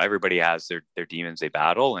 everybody has their demons they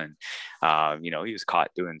battle. And, he was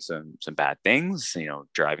caught doing some bad things,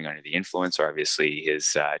 driving under the influence, or obviously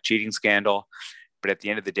his cheating scandal. But at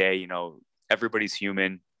the end of the day, everybody's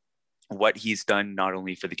human. What he's done, not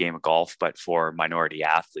only for the game of golf, but for minority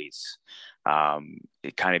athletes,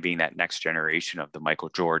 it kind of being that next generation of the Michael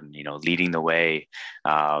Jordan, leading the way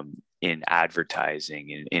in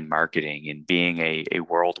advertising, in marketing, and being a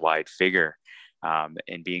worldwide figure.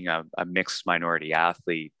 And being a mixed minority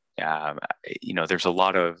athlete, there's a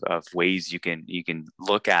lot of ways you can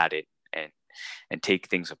look at it and take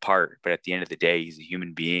things apart. But at the end of the day, he's a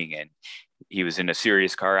human being, and he was in a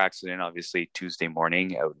serious car accident, obviously Tuesday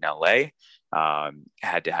morning out in LA,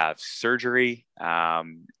 had to have surgery.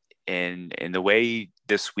 And the way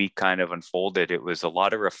this week kind of unfolded, it was a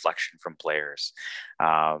lot of reflection from players.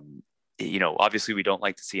 Obviously we don't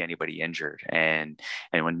like to see anybody injured. And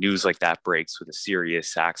when news like that breaks with a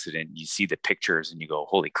serious accident, you see the pictures and you go,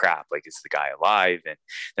 holy crap, like, is the guy alive? And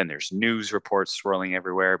then there's news reports swirling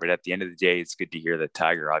everywhere. But at the end of the day, it's good to hear that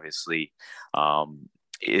Tiger obviously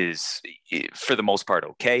is, for the most part,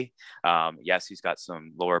 okay. Yes, he's got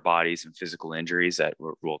some lower bodies and physical injuries that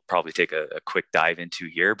we'll probably take a quick dive into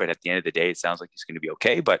here. But at the end of the day, it sounds like he's going to be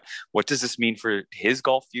okay. But what does this mean for his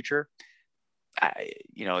golf future?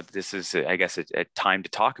 This is, I guess, a time to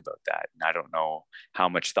talk about that. And I don't know how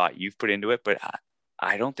much thought you've put into it, but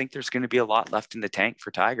I don't think there's going to be a lot left in the tank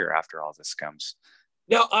for Tiger after all this comes.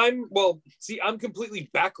 Now, I'm completely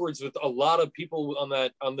backwards with a lot of people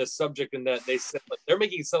on this subject, in that they said, like, they're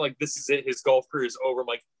making it sound like this is it, his golf career is over. I'm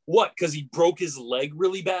like, what? Because he broke his leg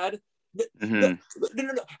really bad? No.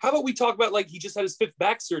 How about we talk about, like, he just had his 5th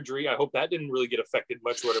back surgery. I hope that didn't really get affected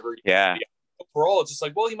much, whatever. Yeah. Overall, it's just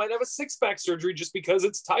like, well, he might have a 6th back surgery just because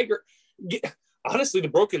it's Tiger. Honestly, the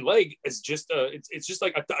broken leg is just it's just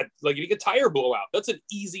like like getting a tire blowout. That's an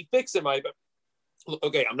easy fix in my.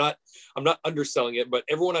 Okay, I'm not underselling it, but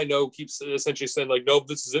everyone I know keeps essentially saying, like, no,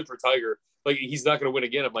 this is it for Tiger. Like, he's not going to win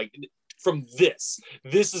again. I'm like, from this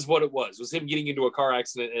is what it was him getting into a car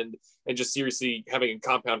accident and just seriously having a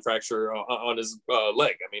compound fracture on his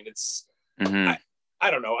leg. I mean, it's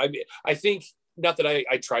I don't know. I think, not that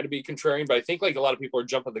I try to be contrarian, but I think, like, a lot of people are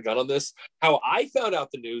jumping the gun on this. How I found out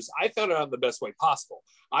the news, I found it out in the best way possible.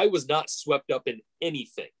 I was not swept up in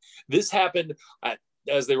anything. This happened at,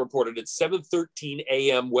 as they reported, at 7:13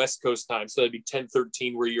 a.m. West Coast time. So that'd be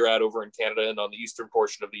 10:13 where you're at over in Canada and on the eastern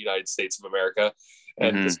portion of the United States of America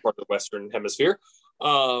and this part of the Western Hemisphere.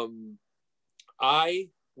 I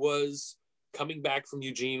was coming back from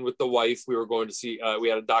Eugene with the wife. We were going to see, we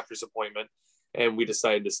had a doctor's appointment, and we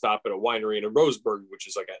decided to stop at a winery in Roseburg, which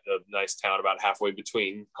is like a nice town about halfway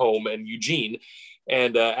between home and Eugene.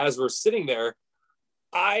 And as we're sitting there,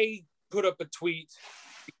 I put up a tweet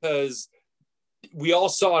because we all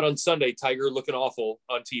saw it on Sunday, Tiger looking awful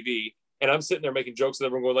on TV. And I'm sitting there making jokes with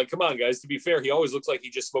everyone, going like, come on, guys, to be fair, he always looks like he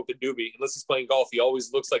just smoked a doobie. Unless he's playing golf, he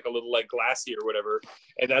always looks like a little, like, glassy or whatever.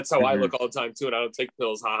 And that's how I look all the time too. And I don't take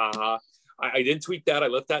pills. Ha ha ha. I didn't tweet that. I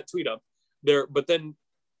left that tweet up there. But then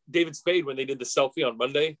David Spade, when they did the selfie on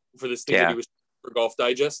Monday for this thing that he was for Golf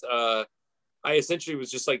Digest, I essentially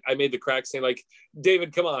was just like, I made the crack saying like,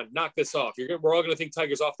 David, come on, knock this off. We're all going to think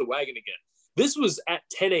Tiger's off the wagon again. This was at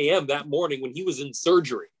 10 a.m. that morning when he was in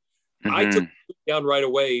surgery. Mm-hmm. I took it down right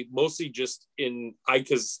away, mostly just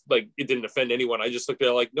because like it didn't offend anyone. I just looked at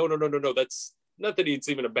it like, no. That's not that it's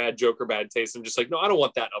even a bad joke or bad taste. I'm just like, no, I don't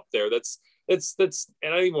want that up there. That's, and I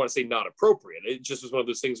don't even want to say not appropriate. It just was one of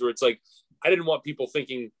those things where it's like, I didn't want people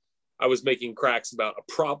thinking I was making cracks about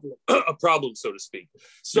a problem, so to speak.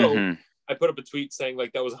 So I put up a tweet saying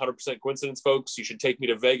like, that was 100% coincidence, folks. You should take me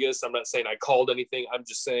to Vegas. I'm not saying I called anything. I'm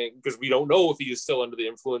just saying, because we don't know if he is still under the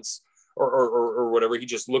influence or whatever. He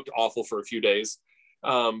just looked awful for a few days.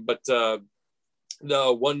 But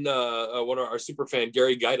no, one of our super fan,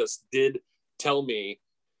 Gary Gaidas, did tell me,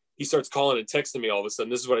 he starts calling and texting me all of a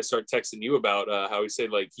sudden. This is what I start texting you about, how he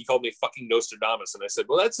said, like, he called me fucking Nostradamus. And I said,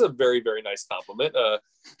 well, that's a very, very nice compliment.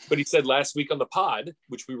 But he said last week on the pod,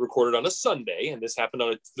 which we recorded on a Sunday, and this happened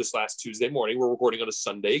on this last Tuesday morning, we're recording on a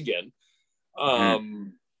Sunday again.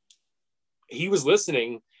 He was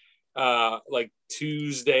listening like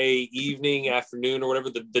Tuesday evening, afternoon, or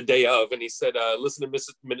whatever, the day of. And he said, listen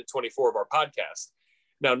to minute 24 of our podcast.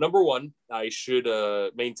 Now, number one, I should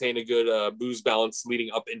maintain a good booze balance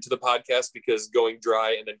leading up into the podcast, because going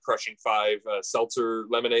dry and then crushing 5 seltzer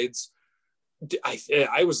lemonades,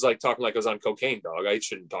 I was like talking like I was on cocaine, dog. I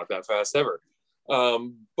shouldn't talk that fast ever.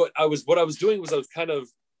 But what I was doing was I was kind of,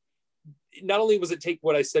 not only was it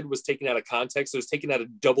what I said was taken out of context, it was taken out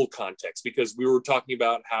of double context, because we were talking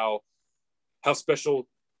about how special,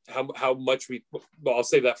 how much well, I'll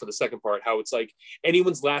save that for the second part, how it's like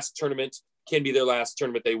anyone's last tournament can be their last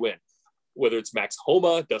tournament they win, whether it's Max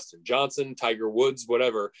Homa, Dustin Johnson, Tiger Woods,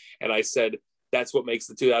 whatever. And I said, that's what makes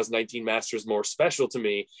the 2019 Masters more special to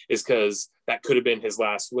me, is because that could have been his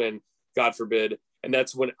last win, God forbid. And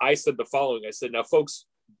that's when I said the following. I said, now, folks,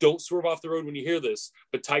 don't swerve off the road when you hear this,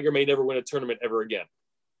 but Tiger may never win a tournament ever again.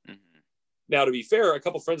 Now, to be fair, a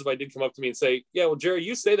couple friends of mine did come up to me and say, yeah, well, Jerry,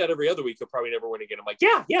 you say that every other week, he'll probably never win again. I'm like,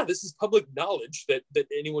 yeah, this is public knowledge that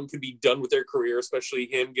anyone could be done with their career, especially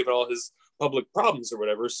him, given all his public problems or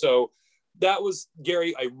whatever. So that was,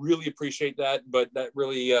 Gary, I really appreciate that. But that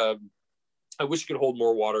really, I wish you could hold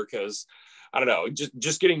more water, because, I don't know,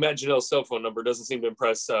 just getting Matt Janelle's cell phone number doesn't seem to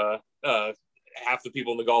impress half the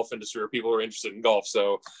people in the golf industry or people who are interested in golf.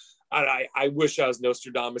 So I wish I was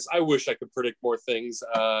Nostradamus. I wish I could predict more things.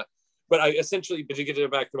 But I essentially, to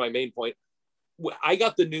get back to my main point, I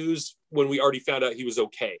got the news when we already found out he was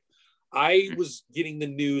okay. I was getting the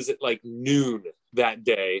news at like noon that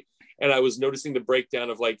day, and I was noticing the breakdown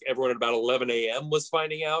of like everyone at about 11 a.m. was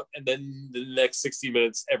finding out. And then the next 60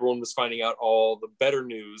 minutes, everyone was finding out all the better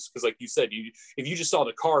news. Because like you said, if you just saw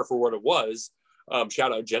the car for what it was,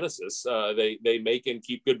 shout out Genesis. They make and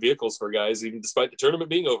keep good vehicles for guys, even despite the tournament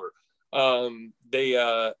being over.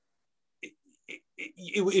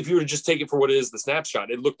 If you were to just take it for what it is, the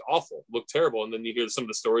snapshot, it looked awful, looked terrible. And then you hear some of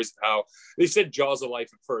the stories of how they said jaws of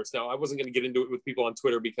life at first. Now, I wasn't going to get into it with people on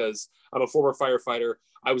Twitter, because I'm a former firefighter.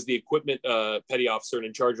 I was the equipment petty officer and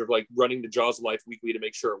in charge of like running the jaws of life weekly to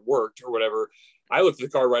make sure it worked or whatever. I looked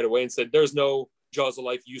at the car right away and said, there's no jaws of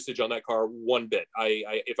life usage on that car one bit.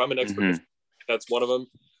 If I'm an expert, that's one of them.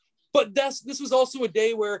 But this was also a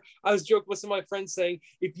day where I was joking with some of my friends saying,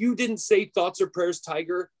 if you didn't say thoughts or prayers,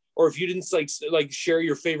 Tiger, or if you didn't like share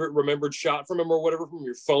your favorite remembered shot from him or whatever, from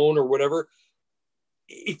your phone or whatever,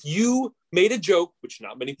 if you made a joke, which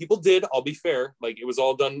not many people did, I'll be fair, like it was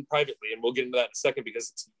all done privately, and we'll get into that in a second,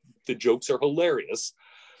 because the jokes are hilarious.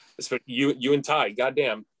 Especially you and Ty,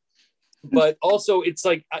 goddamn. But also, it's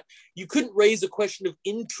like you couldn't raise a question of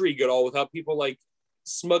intrigue at all without people like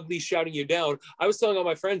smugly shouting you down. I was telling all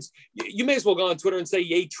my friends, you may as well go on Twitter and say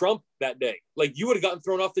yay Trump that day. Like you would have gotten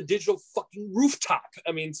thrown off the digital fucking rooftop.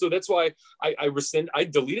 I mean, so that's why I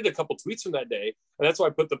deleted a couple tweets from that day, and that's why I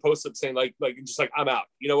put the post up saying like I'm out.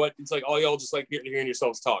 You know what? It's like all y'all just like hearing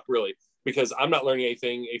yourselves talk, really, because I'm not learning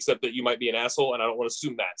anything except that you might be an asshole, and I don't want to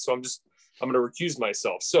assume that. So I'm going to recuse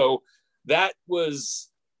myself. So that was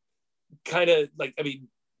kind of like, I mean,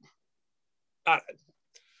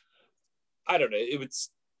 I don't know. It was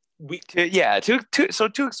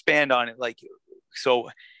to expand on it, like, so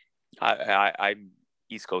I'm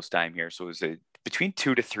East Coast time here, so it was between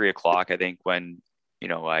 2 to 3 o'clock, I think, when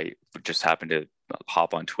I just happened to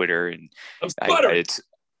hop on Twitter, and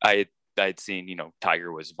I'd seen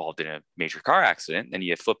Tiger was involved in a major car accident, and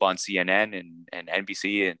you flip on CNN and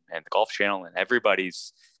NBC and the Golf Channel, and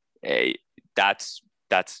everybody's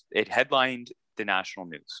that's it headlined the national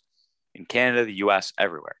news in Canada, the US,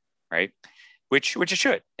 everywhere, right? Which it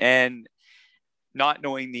should. And not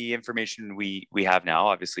knowing the information we have now,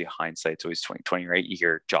 obviously hindsight's always 2020, right? You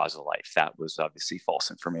hear jaws of life. That was obviously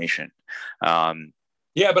false information.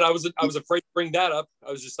 Yeah, but I was afraid to bring that up.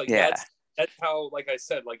 I was just like, Yeah. that's how, like I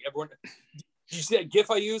said, like everyone. Did you see that GIF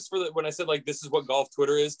I used when I said like this is what golf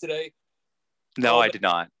Twitter is today? No, I did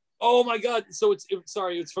not. Oh my god! So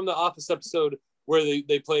it's from the Office episode where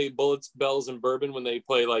they play Bullets, Bells, and Bourbon when they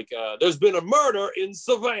play like there's been a murder in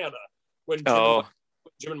Savannah when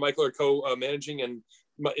Jim and Michael are co-managing and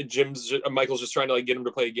Michael's just trying to like get him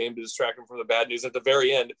to play a game to distract him from the bad news. At the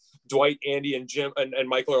very end, Dwight, Andy, and Jim and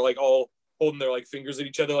Michael are like all holding their like fingers at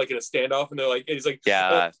each other like in a standoff, and they're like, and he's like,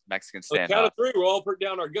 Mexican standoff. Count of three, we'll all put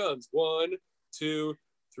down our guns. 1, 2,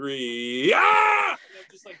 3. Ah! And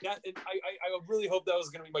just like that. And I really hope that was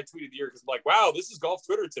going to be my tweet of the year because I'm like, wow, this is golf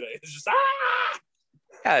Twitter today. It's just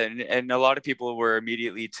Yeah, and a lot of people were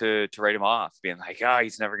immediately to write him off, being like,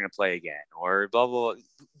 he's never going to play again, or blah, blah, blah.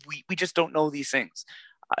 We just don't know these things.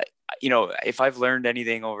 If I've learned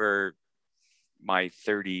anything over my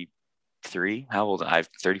 33, how old? I'm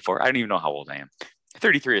 34. I don't even know how old I am.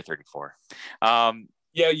 33 or 34.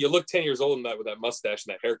 Yeah, you look 10 years old in that with that mustache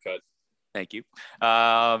and that haircut. Thank you.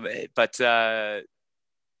 But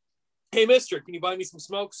hey, mister, can you buy me some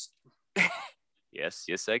smokes? Yes,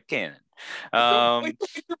 I can.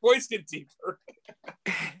 Your voice get deeper.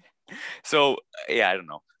 So yeah, I don't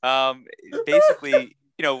know. Basically,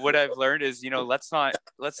 what I've learned is, let's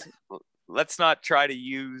not try to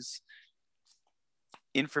use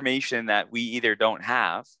information that we either don't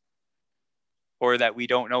have or that we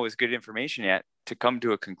don't know is good information yet to come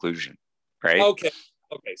to a conclusion, right? Okay.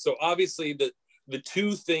 So obviously the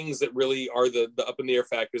two things that really are the up in the air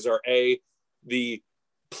factors are A, the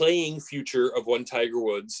playing future of one Tiger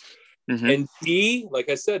Woods, and B, like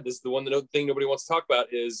I said, this is the one thing nobody wants to talk about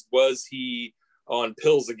is, was he on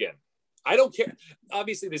pills again? I don't care.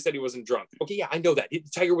 Obviously, they said he wasn't drunk. Okay, yeah, I know that.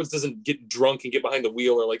 Tiger Woods doesn't get drunk and get behind the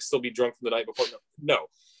wheel or like still be drunk from the night before. No.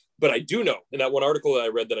 But I do know, in that one article that I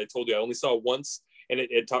read that I told you I only saw once, and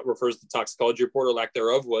it refers to the toxicology report or lack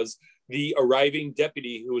thereof, was the arriving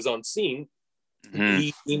deputy who was on scene.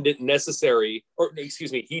 He deemed it necessary,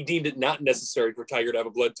 he deemed it not necessary for Tiger to have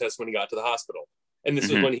a blood test when he got to the hospital. And this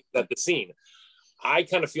is when he was at the scene. I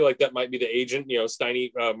kind of feel like that might be the agent,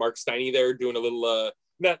 Steiny, Mark Steiny there doing a little,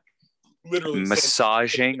 not literally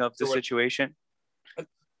massaging of the situation.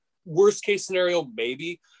 Worst case scenario,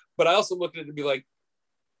 maybe. But I also look at it to be like,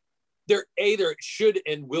 there should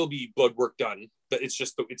and will be blood work done. But it's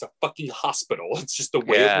a fucking hospital. It's just the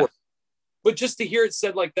way it works. But just to hear it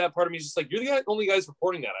said like that, part of me is just like, you're the only guys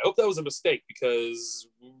reporting that. I hope that was a mistake because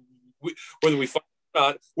whether we find out or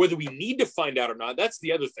not, whether we need to find out or not, that's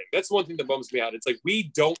the other thing. That's one thing that bums me out. It's like, we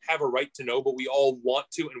don't have a right to know, but we all want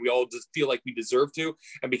to, and we all just feel like we deserve to.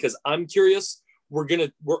 And because I'm curious, we're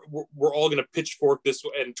all gonna pitchfork this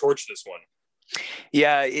and torch this one.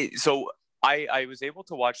 Yeah. So I was able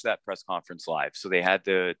to watch that press conference live. So they had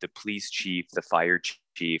the police chief, the fire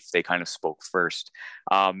chief, they kind of spoke first.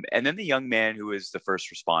 And then the young man who was the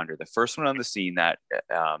first responder, the first one on the scene that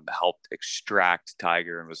helped extract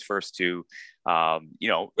Tiger and was first to,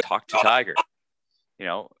 talk to Tiger.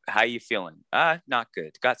 How you feeling? Not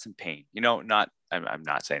good. Got some pain. I'm not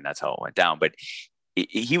saying that's how it went down, but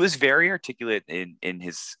he was very articulate in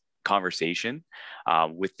his conversation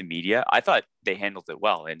with the media. I thought they handled it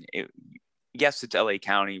well. And yes, it's LA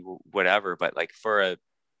County, whatever, but like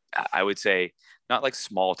I would say not like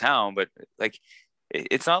small town, but like,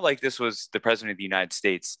 it's not like this was the president of the United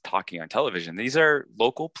States talking on television. These are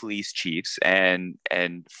local police chiefs and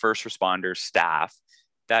first responder staff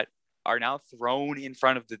that are now thrown in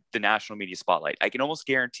front of the national media spotlight. I can almost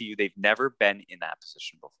guarantee you they've never been in that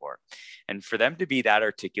position before. And for them to be that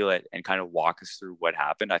articulate and kind of walk us through what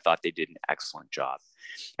happened, I thought they did an excellent job.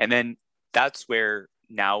 And then that's where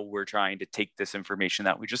now we're trying to take this information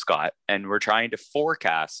that we just got and we're trying to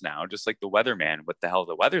forecast now, just like the weatherman, what the hell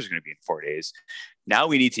the weather's going to be in 4 days. Now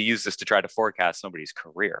we need to use this to try to forecast somebody's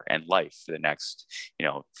career and life for the next,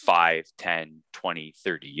 5, 10, 20,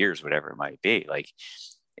 30 years, whatever it might be. Like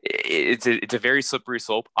it's a very slippery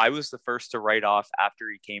slope. I was the first to write off after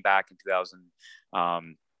he came back in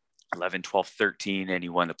 2011, 12, 13, and he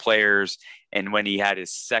won the Players. And when he had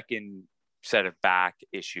his second set of back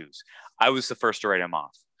issues, I was the first to write him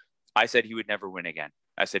off. I said he would never win again.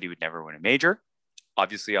 I said he would never win a major.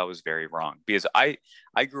 Obviously, I was very wrong because I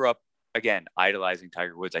grew up, again, idolizing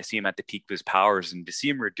Tiger Woods. I see him at the peak of his powers, and to see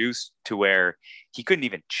him reduced to where he couldn't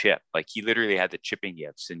even chip, like he literally had the chipping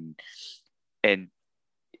yips, and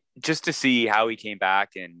just to see how he came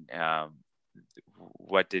back and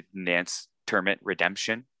what did Nance term it?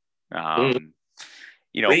 Redemption.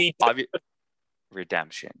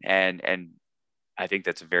 Redemption. And I think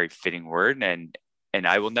that's a very fitting word, and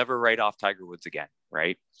I will never write off Tiger Woods again,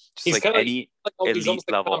 right? Just He's like kind of any he's elite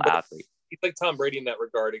level athlete. He's like Tom Brady in that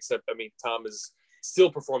regard, except I mean, Tom is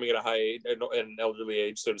still performing at a high age, an elderly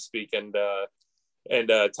age, so to speak, and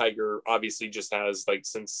Tiger obviously just has, like,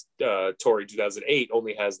 since Torrey 2008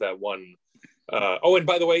 only has that one. And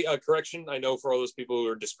by the way, correction, I know for all those people who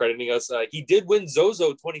are discrediting us, he did win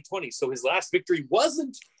Zozo 2020, so his last victory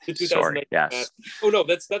wasn't the 2019. Yes. Oh no,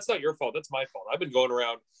 that's not your fault. That's my fault. I've been going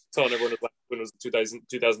around telling everyone when it was the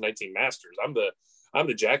 2019 Masters. I'm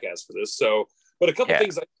the jackass for this. So, but a couple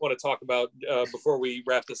things I want to talk about before we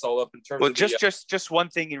wrap this all up in terms of just one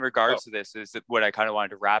thing in regards to this is that what I kind of wanted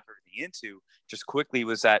to wrap everything into just quickly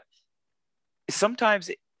was that sometimes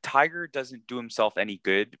Tiger doesn't do himself any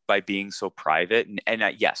good by being so private. And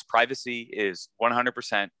yes, privacy is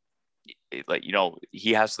 100%, like,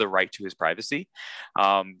 he has the right to his privacy.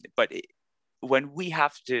 But when we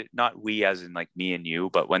have to, not we as in like me and you,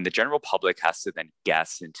 but when the general public has to then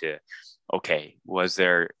guess into, okay, was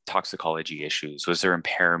there toxicology issues? Was there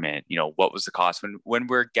impairment? What was the cost? When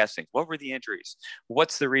we're guessing, what were the injuries?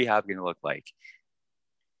 What's the rehab going to look like?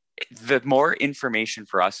 The more information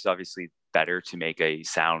for us is obviously better to make a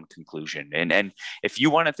sound conclusion. And if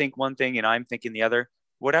you want to think one thing and I'm thinking the other,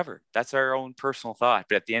 whatever, that's our own personal thought.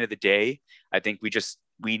 But at the end of the day, I think we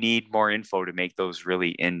need more info to make those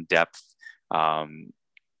really in-depth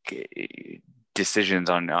decisions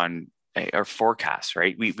on our forecasts,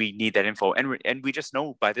 right? We need that info. And we just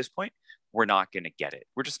know by this point, we're not going to get it.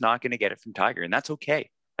 We're just not going to get it from Tiger. And that's okay.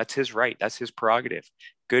 That's his right. That's his prerogative.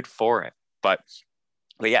 Good for it. But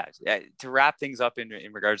yeah, to wrap things up in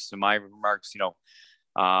regards to my remarks,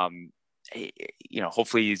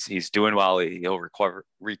 hopefully he's doing well. He'll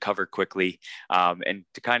recover quickly. And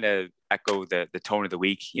to kind of echo the tone of the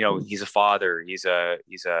week, he's a father. He's a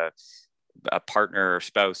partner or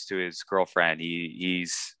spouse to his girlfriend.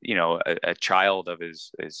 He's a child of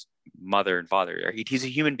his mother and father. He's a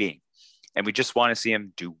human being. And we just want to see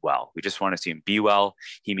him do well. We just want to see him be well.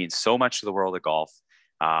 He means so much to the world of golf.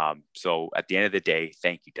 So at the end of the day,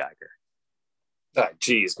 thank you, Tiger.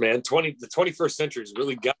 Geez, man, the 21st century has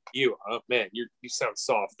really got you. Man, you sound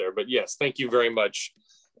soft there, but yes, thank you very much,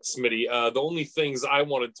 Smytty. The only things I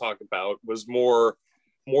wanted to talk about was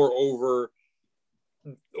moreover,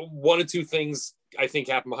 one or two things I think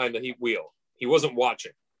happened behind the wheel. He wasn't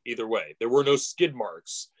watching either way. There were no skid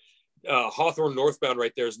marks. Hawthorne northbound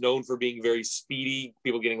right there is known for being very speedy,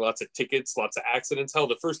 people getting lots of tickets, lots of accidents. Hell,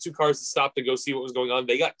 the first two cars that stopped to go see what was going on,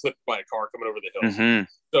 they got clipped by a car coming over the hill.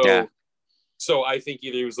 Mm-hmm. So I think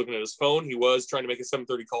either he was looking at his phone, he was trying to make a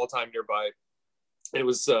 7:30 call time nearby. It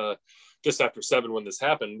was just after 7 when this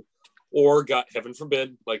happened, or got, heaven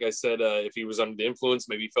forbid, like I said, if he was under the influence,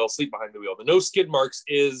 maybe he fell asleep behind the wheel. The no skid marks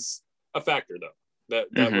is a factor, though. That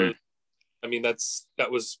was, I mean, that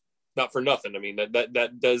was not for nothing. I mean,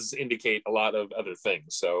 that does indicate a lot of other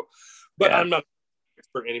things. So, but I'm not an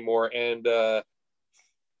expert anymore, and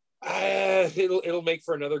it'll make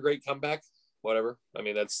for another great comeback. Whatever. I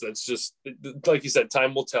mean, that's just, like you said,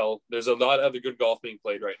 time will tell. There's a lot of other good golf being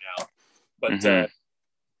played right now, but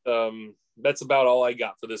that's about all I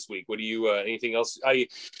got for this week. What do you? Anything else?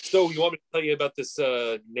 So you want me to tell you about this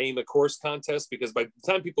name a course contest? Because by the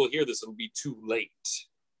time people hear this, it'll be too late.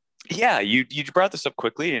 Yeah, you brought this up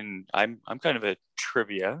quickly, and I'm kind of a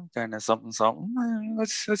trivia kind of something.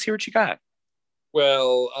 Let's hear what you got.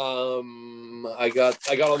 Well, I got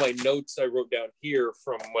all my notes I wrote down here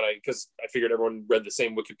from because I figured everyone read the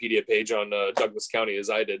same Wikipedia page on Douglas County as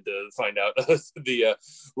I did to find out the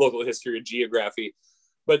local history of geography.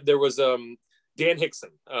 But there was Dan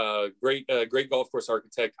Hickson, great golf course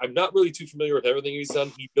architect. I'm not really too familiar with everything he's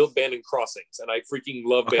done. He built Bandon Crossings, and I freaking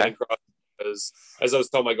love Bandon Crossings. As I was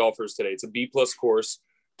telling my golfers today, it's a B+ course.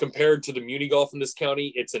 Compared to the Muni Golf in this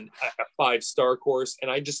county, it's a 5-star course. And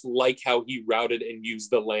I just like how he routed and used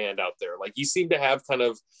the land out there. Like, he seemed to have kind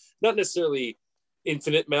of not necessarily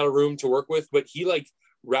infinite amount of room to work with, but he like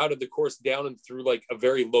routed the course down and through like a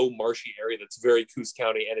very low marshy area that's very Coos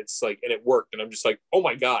County. And it's like, and it worked. And I'm just like, oh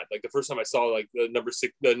my God. Like, the first time I saw like the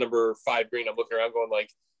number 5 green, I'm looking around going like,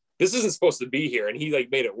 this isn't supposed to be here. And he like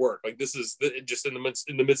made it work. Like, this is just in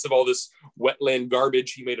the midst of all this wetland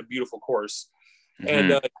garbage, he made a beautiful course.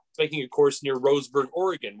 And making a course near Roseburg,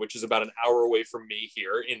 Oregon, which is about an hour away from me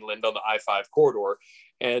here inland on the I-5 corridor.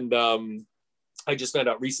 And I just found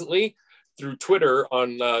out recently through Twitter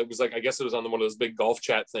on, it was like, I guess it was on one of those big golf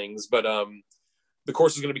chat things, but the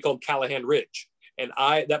course is going to be called Callahan Ridge. And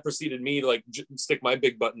that preceded me to like stick my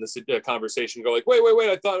big butt in this conversation and go like, wait,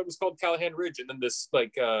 I thought it was called Callahan Ridge. And then this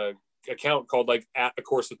like account called like at a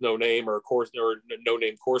course with no name or a course or no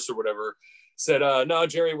name course or whatever said, no,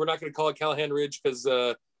 Jerry, we're not going to call it Callahan Ridge because,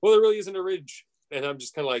 well, there really isn't a ridge. And I'm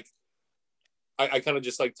just kind of like, I kind of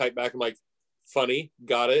just like type back. I'm like, funny,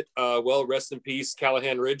 got it. Well, rest in peace,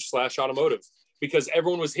 Callahan Ridge / automotive, because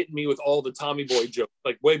everyone was hitting me with all the Tommy Boy jokes,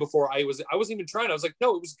 like way before I wasn't even trying. I was like,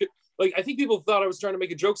 no, it was good. Like, I think people thought I was trying to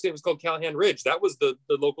make a joke saying it was called Callahan Ridge. That was the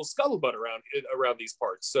local scuttlebutt around these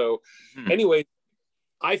parts. So anyway,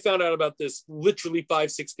 I found out about this literally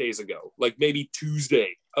 5-6 days ago, like maybe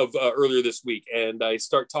Tuesday of earlier this week. And I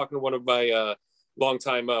start talking to one of my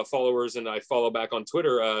longtime followers, and I follow back on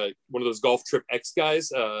Twitter, one of those Golf Trip X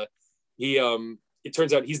guys. It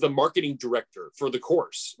turns out he's the marketing director for the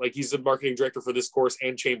course. Like, he's the marketing director for this course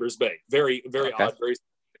and Chambers Bay. Very, very odd. Very,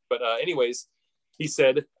 but anyways, he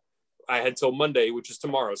said I had till Monday, which is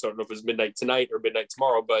tomorrow. So I don't know if it's midnight tonight or midnight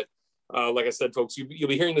tomorrow. But like I said, folks, you'll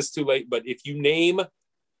be hearing this too late. But if you name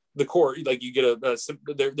the course, like, you get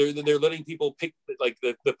they're letting people pick, like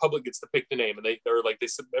the public gets to pick the name, and they're like,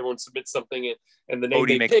 everyone submits something, and the name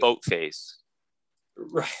Bodie McBoatface.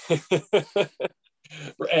 Right.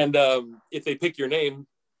 And if they pick your name,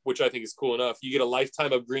 which I think is cool enough, you get a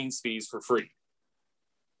lifetime of greens fees for free.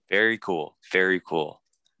 Very cool. Very cool.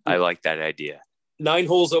 I like that idea. 9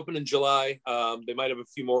 holes open in July. They might have a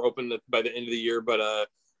few more open by the end of the year, but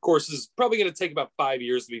course is probably going to take about 5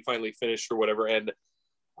 years to be finally finished or whatever. And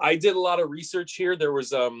I did a lot of research here.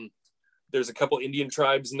 There's a couple Indian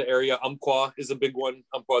tribes in the area. Umpqua is a big one.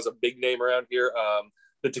 Umpqua is a big name around here.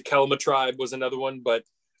 The Takelma tribe was another one, but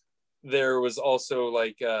there was also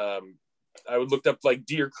like, I would looked up, like,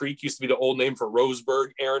 Deer Creek used to be the old name for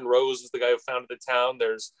Roseburg. Aaron Rose was the guy who founded the town.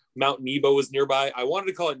 There's Mount Nebo is nearby. I wanted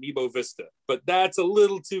to call it Nebo Vista, but that's a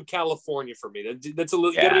little too California for me. That's a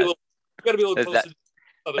little, yeah. you gotta be a little closer.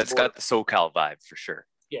 That's got the SoCal vibe for sure.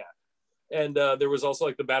 Yeah. And there was also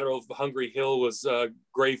like the Battle of Hungry Hill was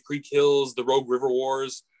Grave Creek Hills, the Rogue River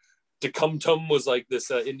Wars. Tecumtum was like this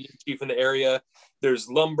Indian chief in the area. There's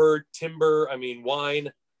lumber, timber,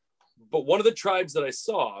 wine. But one of the tribes that I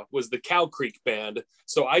saw was the Cow Creek Band.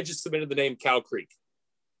 So I just submitted the name Cow Creek.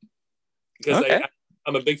 Because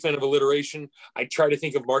I'm a big fan of alliteration. I try to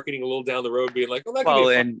think of marketing a little down the road, being like, that could be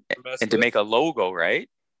fun and to make a logo, right?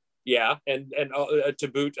 Yeah, and to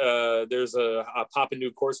boot, there's a popping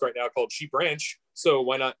new course right now called Sheep Ranch. So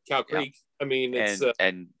why not Cow Creek? Yeah. It's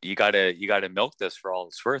and you gotta milk this for all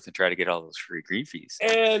it's worth and try to get all those free green fees.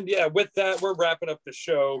 And yeah, with that, we're wrapping up the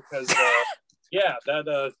show because I'm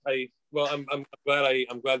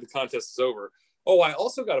glad the contest is over. Oh, I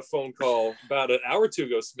also got a phone call about an hour or two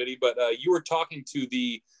ago, Smytty. But you were talking to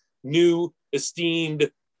the new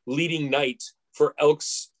esteemed leading knight for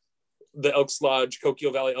the Elks Lodge,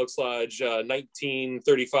 Coquille Valley Elks Lodge,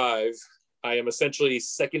 1935. I am essentially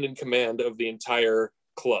second in command of the entire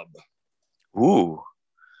club. Ooh.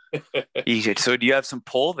 So do you have some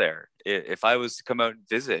pull there? If I was to come out and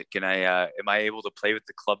visit, am I able to play with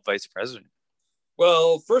the club vice president?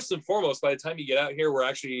 Well, first and foremost, by the time you get out here, we're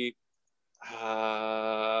actually,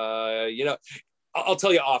 I'll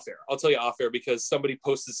tell you off air because somebody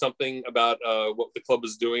posted something about what the club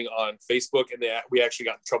is doing on Facebook, and we actually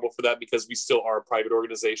got in trouble for that because we still are a private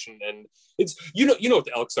organization, and it's you know what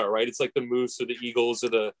the Elks are, right? It's like the Moose or the Eagles or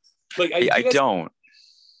the like. I don't.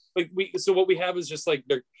 Like so what we have is just like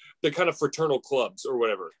they're kind of fraternal clubs or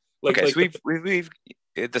whatever. Like, okay, like so we've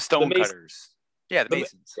the Stonecutters. Yeah, the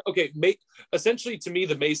Masons. Essentially, to me,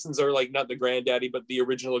 the Masons are like not the granddaddy, but the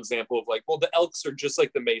original example of like, well, the Elks are just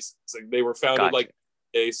like the Masons. Like, they were founded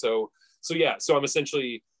so I'm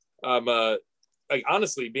essentially, like,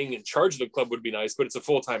 honestly, being in charge of the club would be nice, but it's a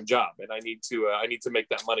full-time job, and I need to make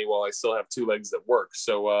that money while I still have 2 legs that work.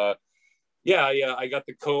 So, I got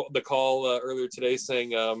the call earlier today saying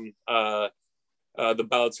the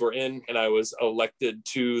ballots were in and I was elected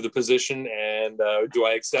to the position, and do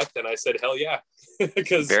I accept? And I said, hell yeah.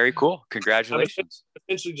 Because very cool. Congratulations. I'm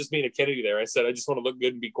essentially just being a Kennedy there. I said, I just want to look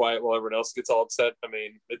good and be quiet while everyone else gets all upset.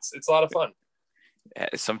 It's a lot of fun.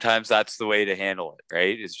 Sometimes that's the way to handle it,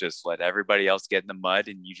 right? Is just let everybody else get in the mud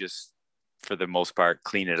and you just, for the most part,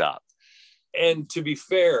 clean it up. And to be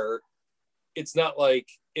fair, it's not like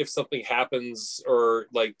if something happens or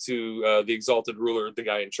like to the exalted ruler, the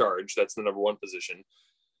guy in charge, that's the number 1 position.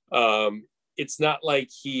 It's not like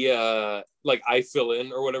he like I fill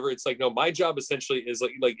in or whatever. It's like, no, my job essentially is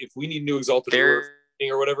like if we need new exalted ruler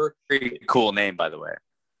or whatever. Very cool name, by the way.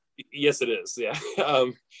 Yes, it is. Yeah.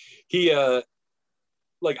 He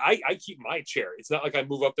like I keep my chair. It's not like I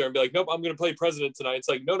move up there and be like, nope, I'm going to play president tonight. It's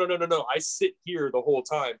like, no. I sit here the whole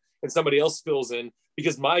time and somebody else fills in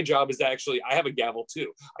because my job is to actually, I have a gavel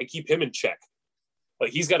too. I keep him in check.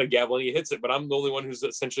 like he's got a gavel and he hits it, but I'm the only one who's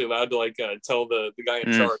essentially allowed to like tell the guy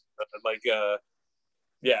in charge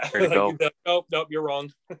yeah, Where to go. Nope, you're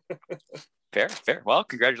wrong. Fair. Well,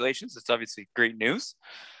 congratulations. It's obviously great news.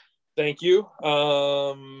 Thank you.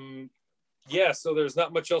 Yeah, so there's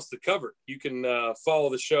not much else to cover. You can follow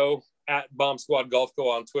the show at Bomb Squad Golf Co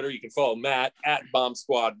on Twitter. You can follow Matt at Bomb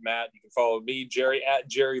Squad Matt. You can follow me, Jerry, at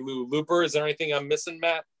Jerry Lou Looper. Is there anything I'm missing,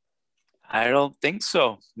 Matt? I don't think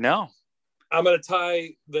so. No. I'm going to tie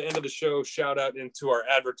the end of the show shout out into our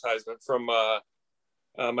advertisement from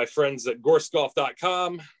my friends at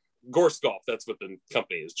gorsegolf.com. Gorse Golf, that's what the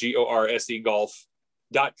company is. GORSE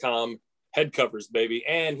golf.com. Head covers, baby.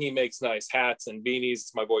 And he makes nice hats and beanies.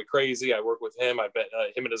 It's my boy Crazy. I work with him. I bet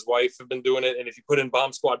him and his wife have been doing it. And if you put in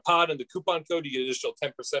Bomb Squad Pod and the coupon code, you get additional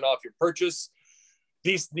 10% off your purchase.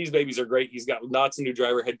 These babies are great. He's got lots of new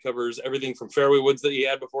driver head covers, everything from fairway woods that he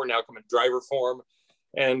had before now come in driver form.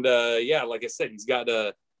 And yeah, like I said, he's got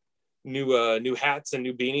new hats and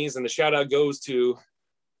new beanies. And the shout out goes to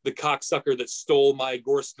the cocksucker that stole my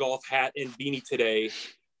Gorse Golf hat and beanie today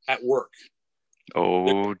at work.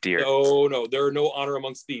 Oh, dear. Oh, no, there are no honor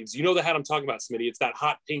amongst thieves. You know the hat I'm talking about, Smytty. It's that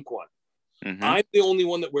hot pink one. Mm-hmm. I'm the only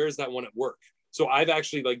one that wears that one at work. So I've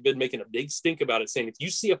actually like been making a big stink about it, saying if you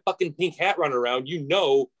see a fucking pink hat running around, you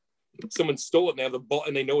know someone stole it and they have the ball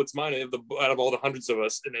and they know it's mine. And they have the out of all the hundreds of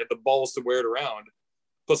us, and they have the balls to wear it around.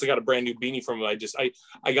 Plus, I got a brand new beanie from him.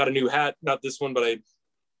 I got a new hat, not this one, but I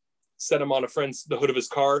set him on the hood of his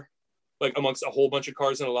car, like amongst a whole bunch of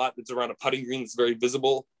cars in a lot that's around a putting green that's very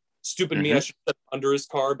visible. Stupid me, I should have under his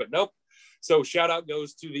car, but nope. So shout out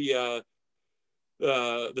goes to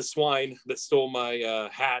the swine that stole my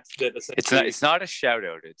hat. That it's not a shout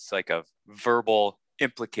out. It's like a verbal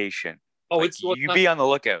implication. Oh, like be on the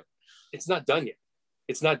lookout. It's not done yet.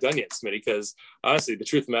 It's not done yet, Smitty, because honestly, the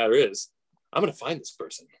truth of the matter is I'm going to find this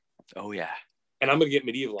person. Oh, yeah. And I'm going to get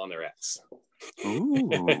medieval on their ass.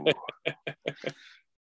 Ooh.